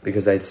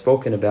 because I had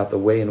spoken about the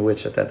way in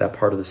which at that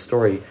part of the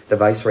story, the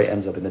viceroy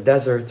ends up in the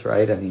desert,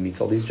 right? And he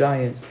meets all these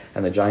giants,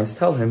 and the giants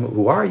tell him,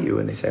 "Who are you?"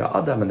 And they say,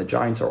 "Adam." And the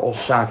giants are all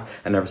shocked.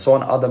 I never saw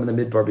an Adam in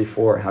the Midbar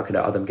before. How could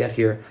an Adam get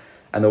here?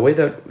 And the way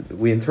that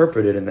we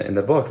interpret it in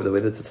the book, the way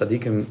that the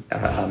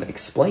tzaddikim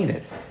explain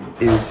it,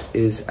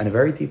 is on a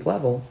very deep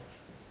level.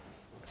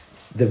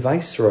 The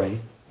viceroy,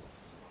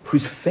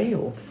 who's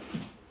failed,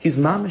 he's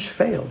mamish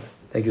failed.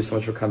 Thank you so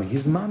much for coming.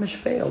 He's mamish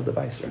failed, the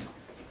viceroy.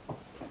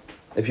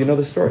 If you know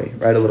the story,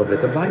 right, a little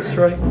bit. The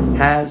viceroy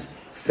has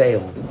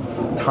failed.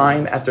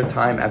 Time after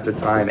time after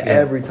time. Yeah.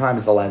 Every time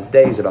it's the last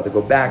day. He's about to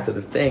go back to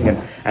the thing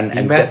and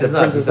get the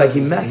princess back.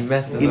 He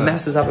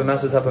messes up. The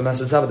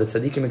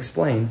tzaddikim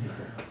explain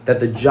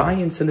that the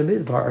giants in the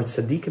midbar are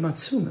tzaddikim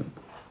atzumim.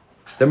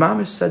 They're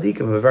mamish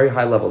tzaddikim of a very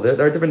high level.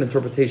 There are different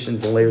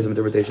interpretations and layers of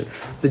interpretation.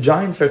 The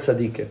giants are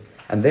tzaddikim,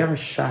 and they are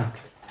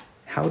shocked.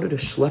 How did a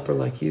schlepper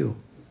like you,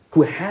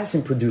 who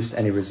hasn't produced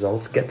any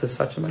results, get to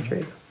such a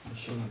madrega?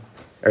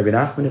 Rabbi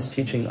Nachman is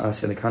teaching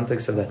us in the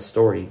context of that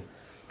story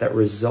that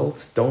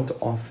results don't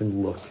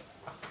often look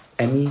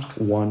any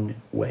one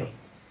way.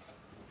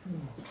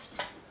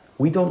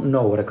 We don't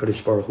know what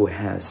HaKadosh Baruch Hu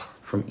has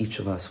from each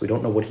of us. We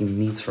don't know what he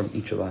needs from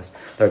each of us.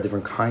 There are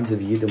different kinds of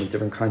Yidden with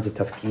different kinds of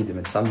tafkidim.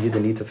 And some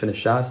Yidden need to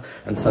finish Shas,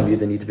 and some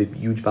Yidden need to be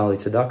huge Bali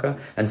Tzedakah,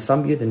 and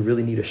some Yidden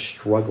really need to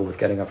struggle with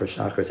getting up for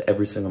Shacharis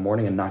every single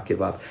morning and not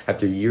give up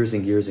after years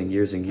and years and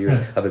years and years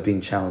of it being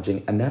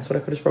challenging. And that's what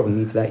HaKadosh Baruch Hu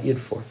needs that Yid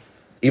for.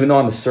 Even though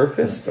on the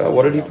surface,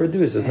 what did he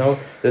produce? There's no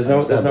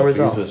result. For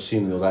you to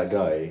assume you're that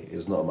guy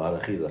is not a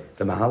mahalach either.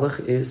 The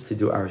mahalach is to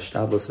do our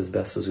shtadlus as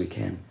best as we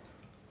can.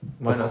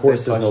 Why Of not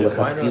course, say there's no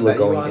Pasha? Why not lechatchila that you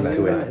going are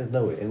into that it.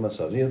 No, in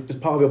myself. It's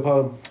part of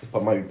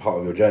your might be part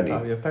of your journey.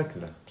 Part of your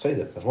pergola. Say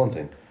that's one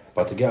thing.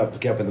 But to get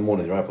up in the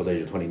morning, the ripe old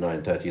age of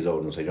 29, 30 years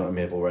old, and say, you know what I'm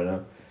here for right now?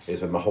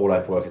 It's my whole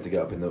life working to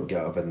get up in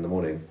the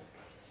morning.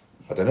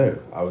 I don't know.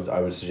 I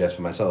would suggest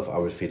for myself, I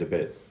would feel a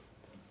bit.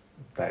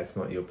 That is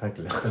not your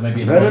pergola. So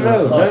maybe it's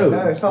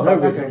No, it's not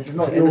about that. It's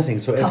not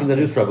anything. So anything that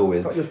you struggle with.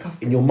 It's not your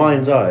tough. In your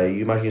mind's eye,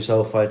 you imagine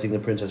yourself fighting the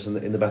princess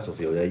in the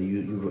battlefield. Yeah,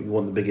 you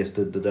want the biggest,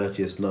 the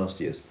dirtiest,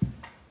 nastiest.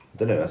 I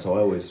don't know. That's how I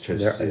always chose.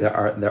 There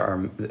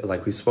are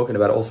like we've spoken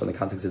about also in the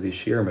context of the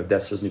Shirim of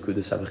Desras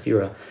Nikudas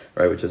Havachira,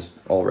 right, which is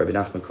all Rabbi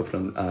Nachman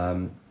Kufran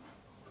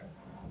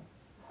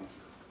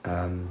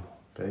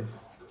Base?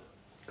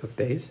 Kuf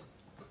Beis,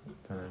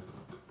 Don't know.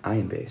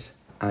 Ayin Beis,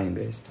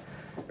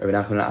 Rabbi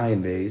Nachman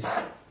Ayin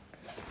Beis.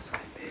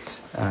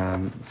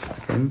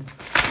 Second.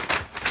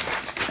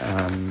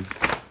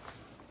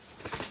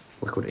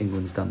 Look what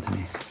England's done to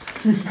me.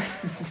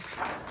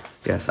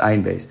 Yes,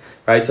 Ayin Beis.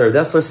 Right, so Rav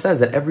Dessler says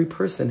that every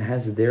person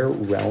has their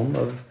realm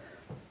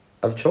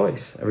of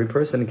choice. Every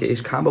person,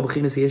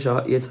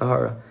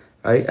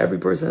 right? Every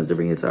person has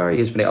different yitzhara.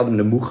 Yesh bnei adam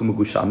nemuchim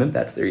megushamim,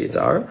 that's their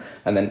yitzhara.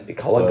 And then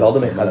kala gadol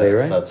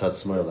mechaveirei. That's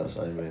smile. That's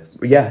Ayin Beis.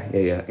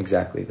 Yeah,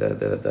 exactly. The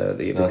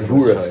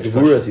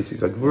Gevuras, he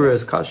speaks about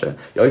Gevuras, Kasha,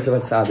 Yosef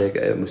and Tzaddik,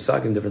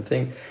 Musagim, different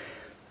things.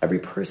 Every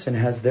person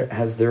has their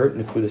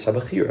Nekudas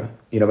HaBachira.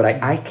 But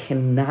I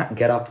cannot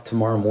get up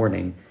tomorrow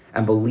morning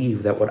and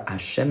believe that what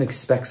Hashem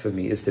expects of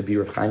me is to be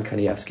Rav Chaim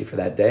Kanievsky for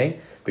that day,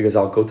 because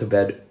I'll go to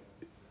bed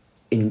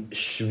in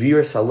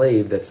Shviras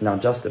Halev that's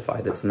not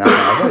justified. That's not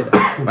my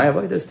avodah. My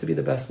avodah is to be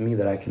the best me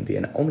that I can be.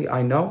 And only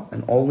I know,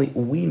 and only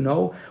we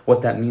know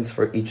what that means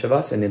for each of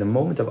us. And in a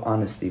moment of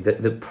honesty,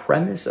 the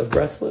premise of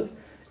Breslev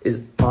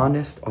is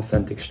honest,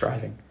 authentic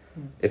striving.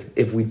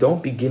 If we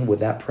don't begin with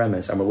that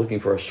premise and we're looking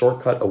for a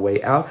shortcut, a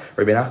way out,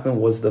 Rabbi Nachman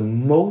was the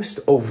most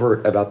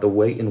overt about the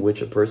way in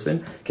which a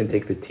person can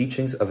take the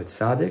teachings of a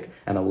tzaddik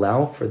and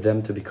allow for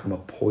them to become a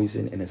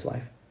poison in his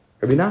life.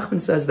 Rabbi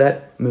Nachman says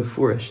that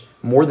mefurish,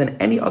 more than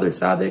any other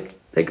tzaddik.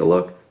 Take a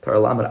look,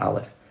 Torah Lamed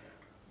Aleph.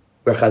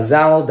 Where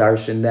Chazal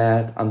darshan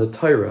that on the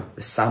Torah,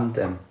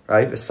 v'samtem,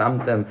 right?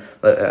 V'samtem,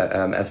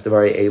 as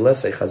devari eila,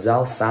 say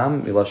Chazal,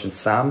 sam, miloshin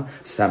sam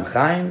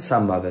chaim,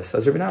 sam maves.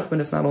 As Rabbi Nachman,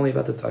 it's not only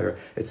about the Torah,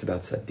 it's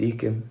about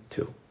tzaddikim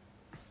too.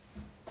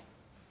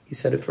 He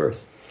said it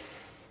first.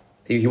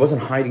 He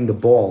wasn't hiding the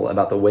ball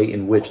about the way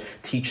in which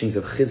teachings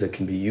of chizuk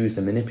can be used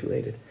and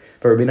manipulated.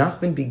 But Rabbi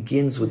Nachman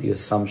begins with the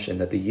assumption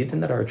that the Yidden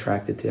that are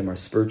attracted to him are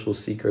spiritual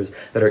seekers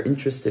that are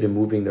interested in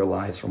moving their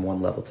lives from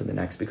one level to the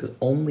next, because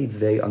only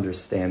they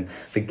understand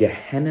the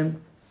Gehenim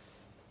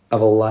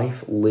of a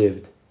life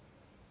lived,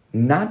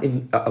 not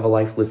of a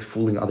life lived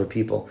fooling other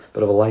people,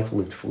 but of a life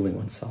lived fooling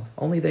oneself.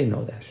 Only they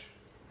know that.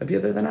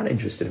 They're not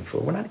interested in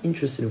fooling. We're not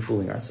interested in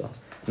fooling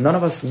ourselves. None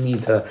of us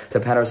need to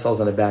pat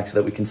ourselves on the back so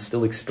that we can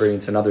still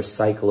experience another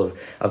cycle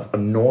of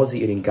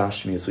nauseating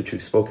gashmias, which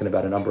we've spoken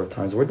about a number of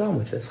times. We're done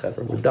with this,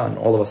 Chaver. We're done.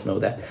 All of us know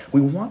that.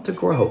 We want to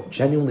grow.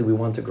 Genuinely, we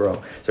want to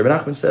grow. So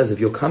Rabbi Nachman says, if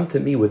you'll come to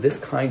me with this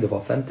kind of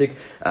authentic,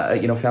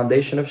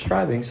 foundation of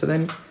striving, so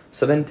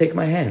then take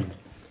my hand.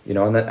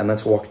 And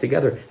let's walk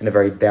together in a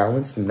very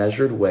balanced,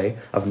 measured way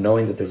of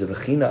knowing that there's a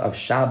vechina of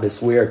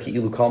Shabbos where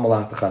ki'ilu kol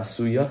malachtacha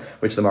asuya,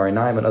 which the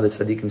Marinaim and other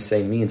tzaddikim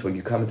say means when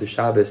you come into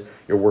Shabbos,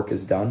 your work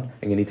is done,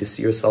 and you need to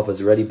see yourself as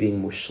already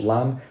being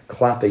mushlam,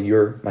 klape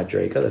your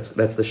madrega.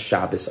 That's the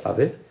Shabbos of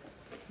it.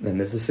 And then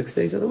there's the 6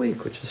 days of the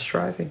week, which is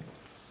striving.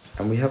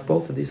 And we have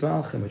both of these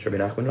malachim, which Rabbi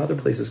Nachman in other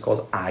places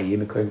calls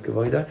ayim ekoyim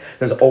kavoida.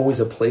 There's always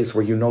a place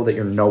where you know that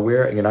you're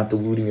nowhere and you're not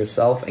deluding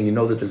yourself, and you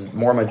know that there's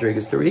more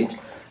madrigas to reach.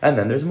 And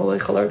then there's Malay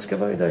Chalartz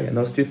Kavaydai. And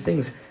those two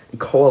things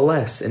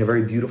coalesce in a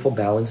very beautiful,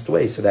 balanced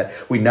way so that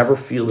we never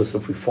feel as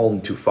if we've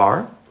fallen too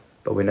far,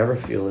 but we never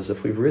feel as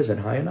if we've risen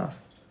high enough.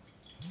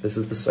 This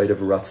is the site of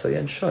Ratzai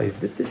and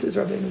Shaiv. This is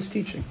Rabbeinu's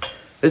teaching.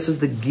 This is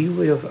the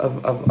gilui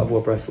of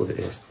what Breslev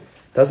is.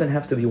 It doesn't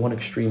have to be one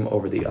extreme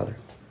over the other.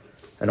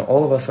 And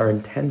all of us are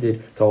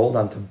intended to hold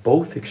on to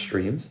both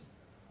extremes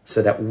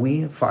so that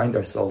we find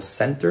ourselves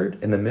centered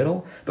in the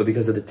middle, but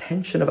because of the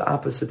tension of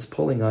opposites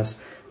pulling us,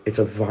 it's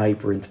a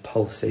vibrant,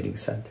 pulsating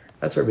center.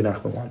 That's what Rabbi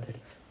Nachman wanted.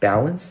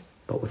 Balance,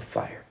 but with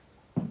fire.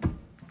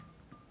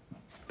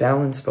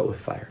 Balance, but with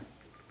fire.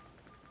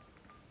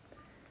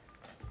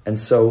 And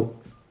so,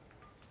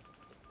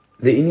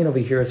 the Indian over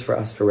here is for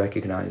us to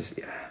recognize,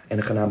 in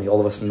Chanami, all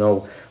of us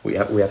know we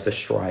have to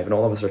strive, and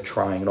all of us are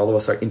trying, and all of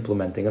us are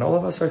implementing, and all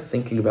of us are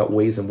thinking about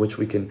ways in which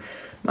we can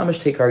mamish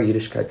take our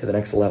Yiddishkeit to the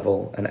next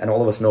level, and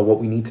all of us know what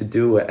we need to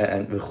do,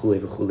 and v'chule,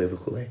 v'chule,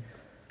 v'chule.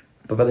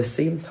 But by the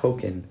same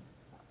token,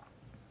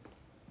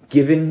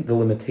 given the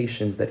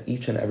limitations that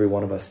each and every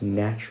one of us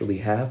naturally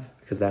have,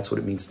 because that's what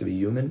it means to be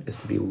human, is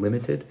to be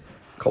limited.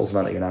 Calls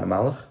man that you're not a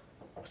malach.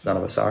 None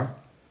of us are.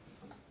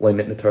 They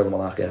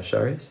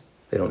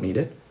don't need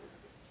it.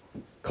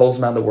 Calls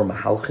man that we're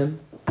mahalchim.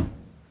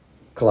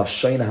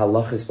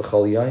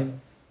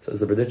 Says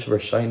the Berditch of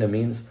Shayna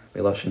means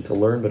milashim to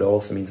learn, but it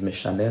also means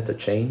mishaneh, to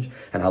change.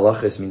 And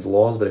halachis means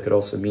laws, but it could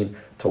also mean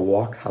to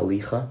walk,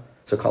 halicha.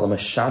 So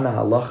kalamashana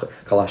halacha,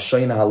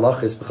 kalashayna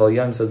halachis b'chal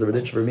yom, says the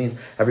Berditch means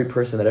every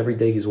person that every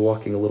day he's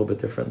walking a little bit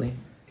differently.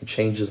 He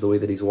changes the way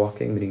that he's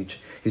walking, but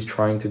he's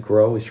trying to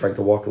grow, he's trying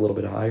to walk a little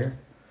bit higher.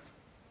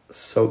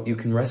 So you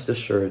can rest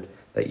assured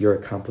that you're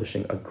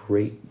accomplishing a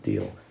great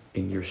deal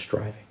in your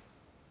striving.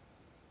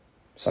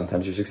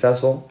 Sometimes you're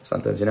successful,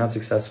 sometimes you're not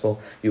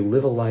successful. You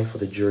live a life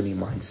with a journey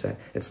mindset.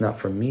 It's not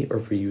for me or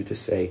for you to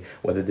say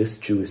whether this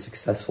Jew is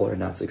successful or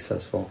not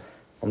successful.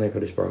 Only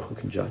HaKadosh Baruch Hu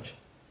can judge.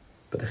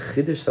 But the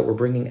chiddush that we're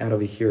bringing out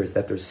over here is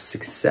that there's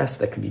success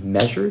that can be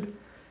measured,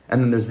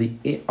 and then there's the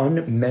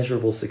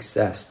unmeasurable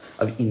success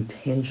of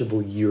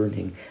intangible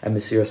yearning and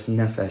mesiras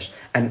nefesh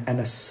and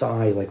a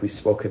sigh like we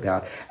spoke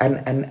about and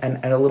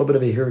a little bit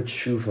of a hirat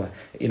tshuva,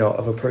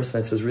 of a person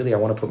that says, really, I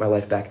want to put my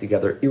life back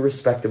together,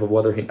 irrespective of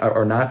whether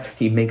or not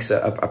he makes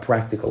a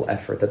practical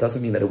effort. That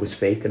doesn't mean that it was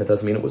fake, and it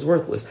doesn't mean it was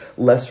worthless.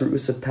 Less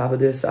ru'us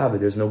tavadis avid.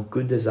 There's no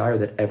good desire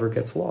that ever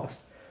gets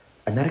lost,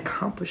 and that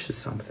accomplishes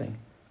something.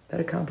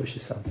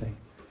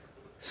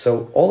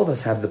 So all of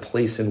us have the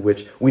place in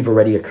which we've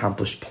already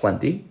accomplished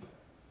plenty,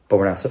 but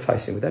we're not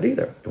sufficing with that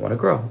either. We want to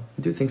grow.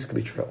 Two things can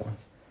be true at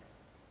once.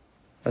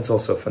 That's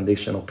also a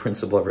foundational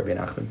principle of Rabbi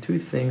Nachman. Two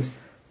things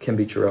can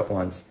be true at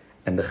once.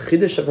 And the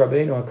chiddush of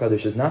Rabbeinu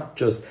HaKadosh is not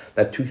just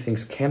that two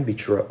things can be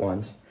true at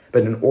once,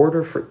 but in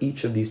order for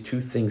each of these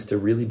two things to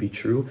really be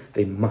true,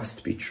 they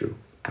must be true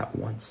at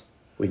once.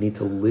 We need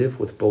to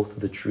live with both of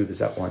the truths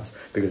at once.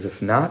 Because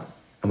if not,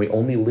 and we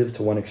only live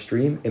to one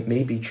extreme, it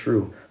may be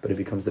true, but it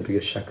becomes the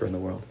biggest sheker in the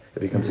world.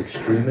 It becomes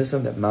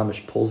extremism that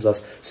mamish pulls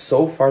us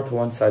so far to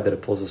one side that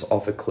it pulls us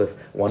off a cliff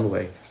one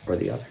way or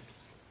the other.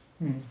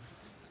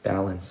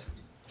 Balance.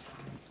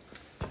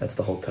 That's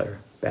the whole Torah.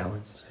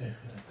 Balance.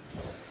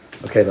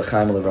 Okay,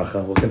 l'chaim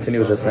l'vracha. We'll continue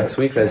with this next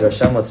week. Be'ez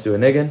Hashem, let's do a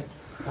niggin.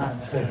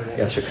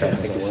 Yashikrai,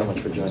 thank you so much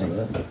for joining.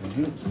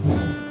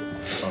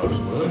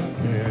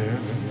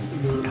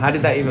 How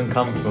did that even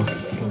come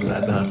from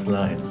that last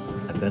line?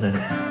 I don't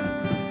know.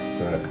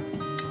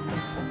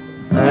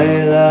 La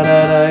la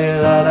la la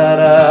la la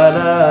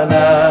la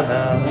la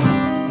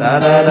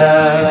la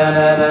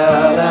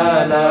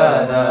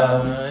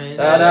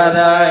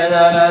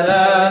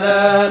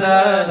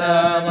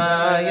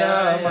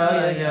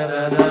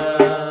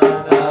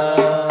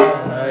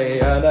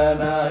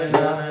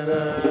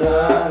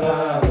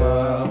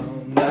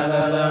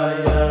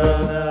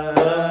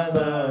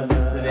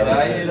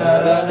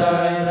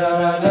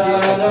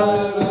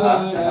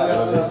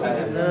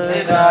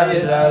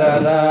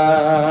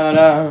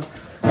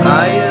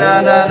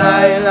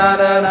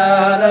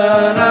la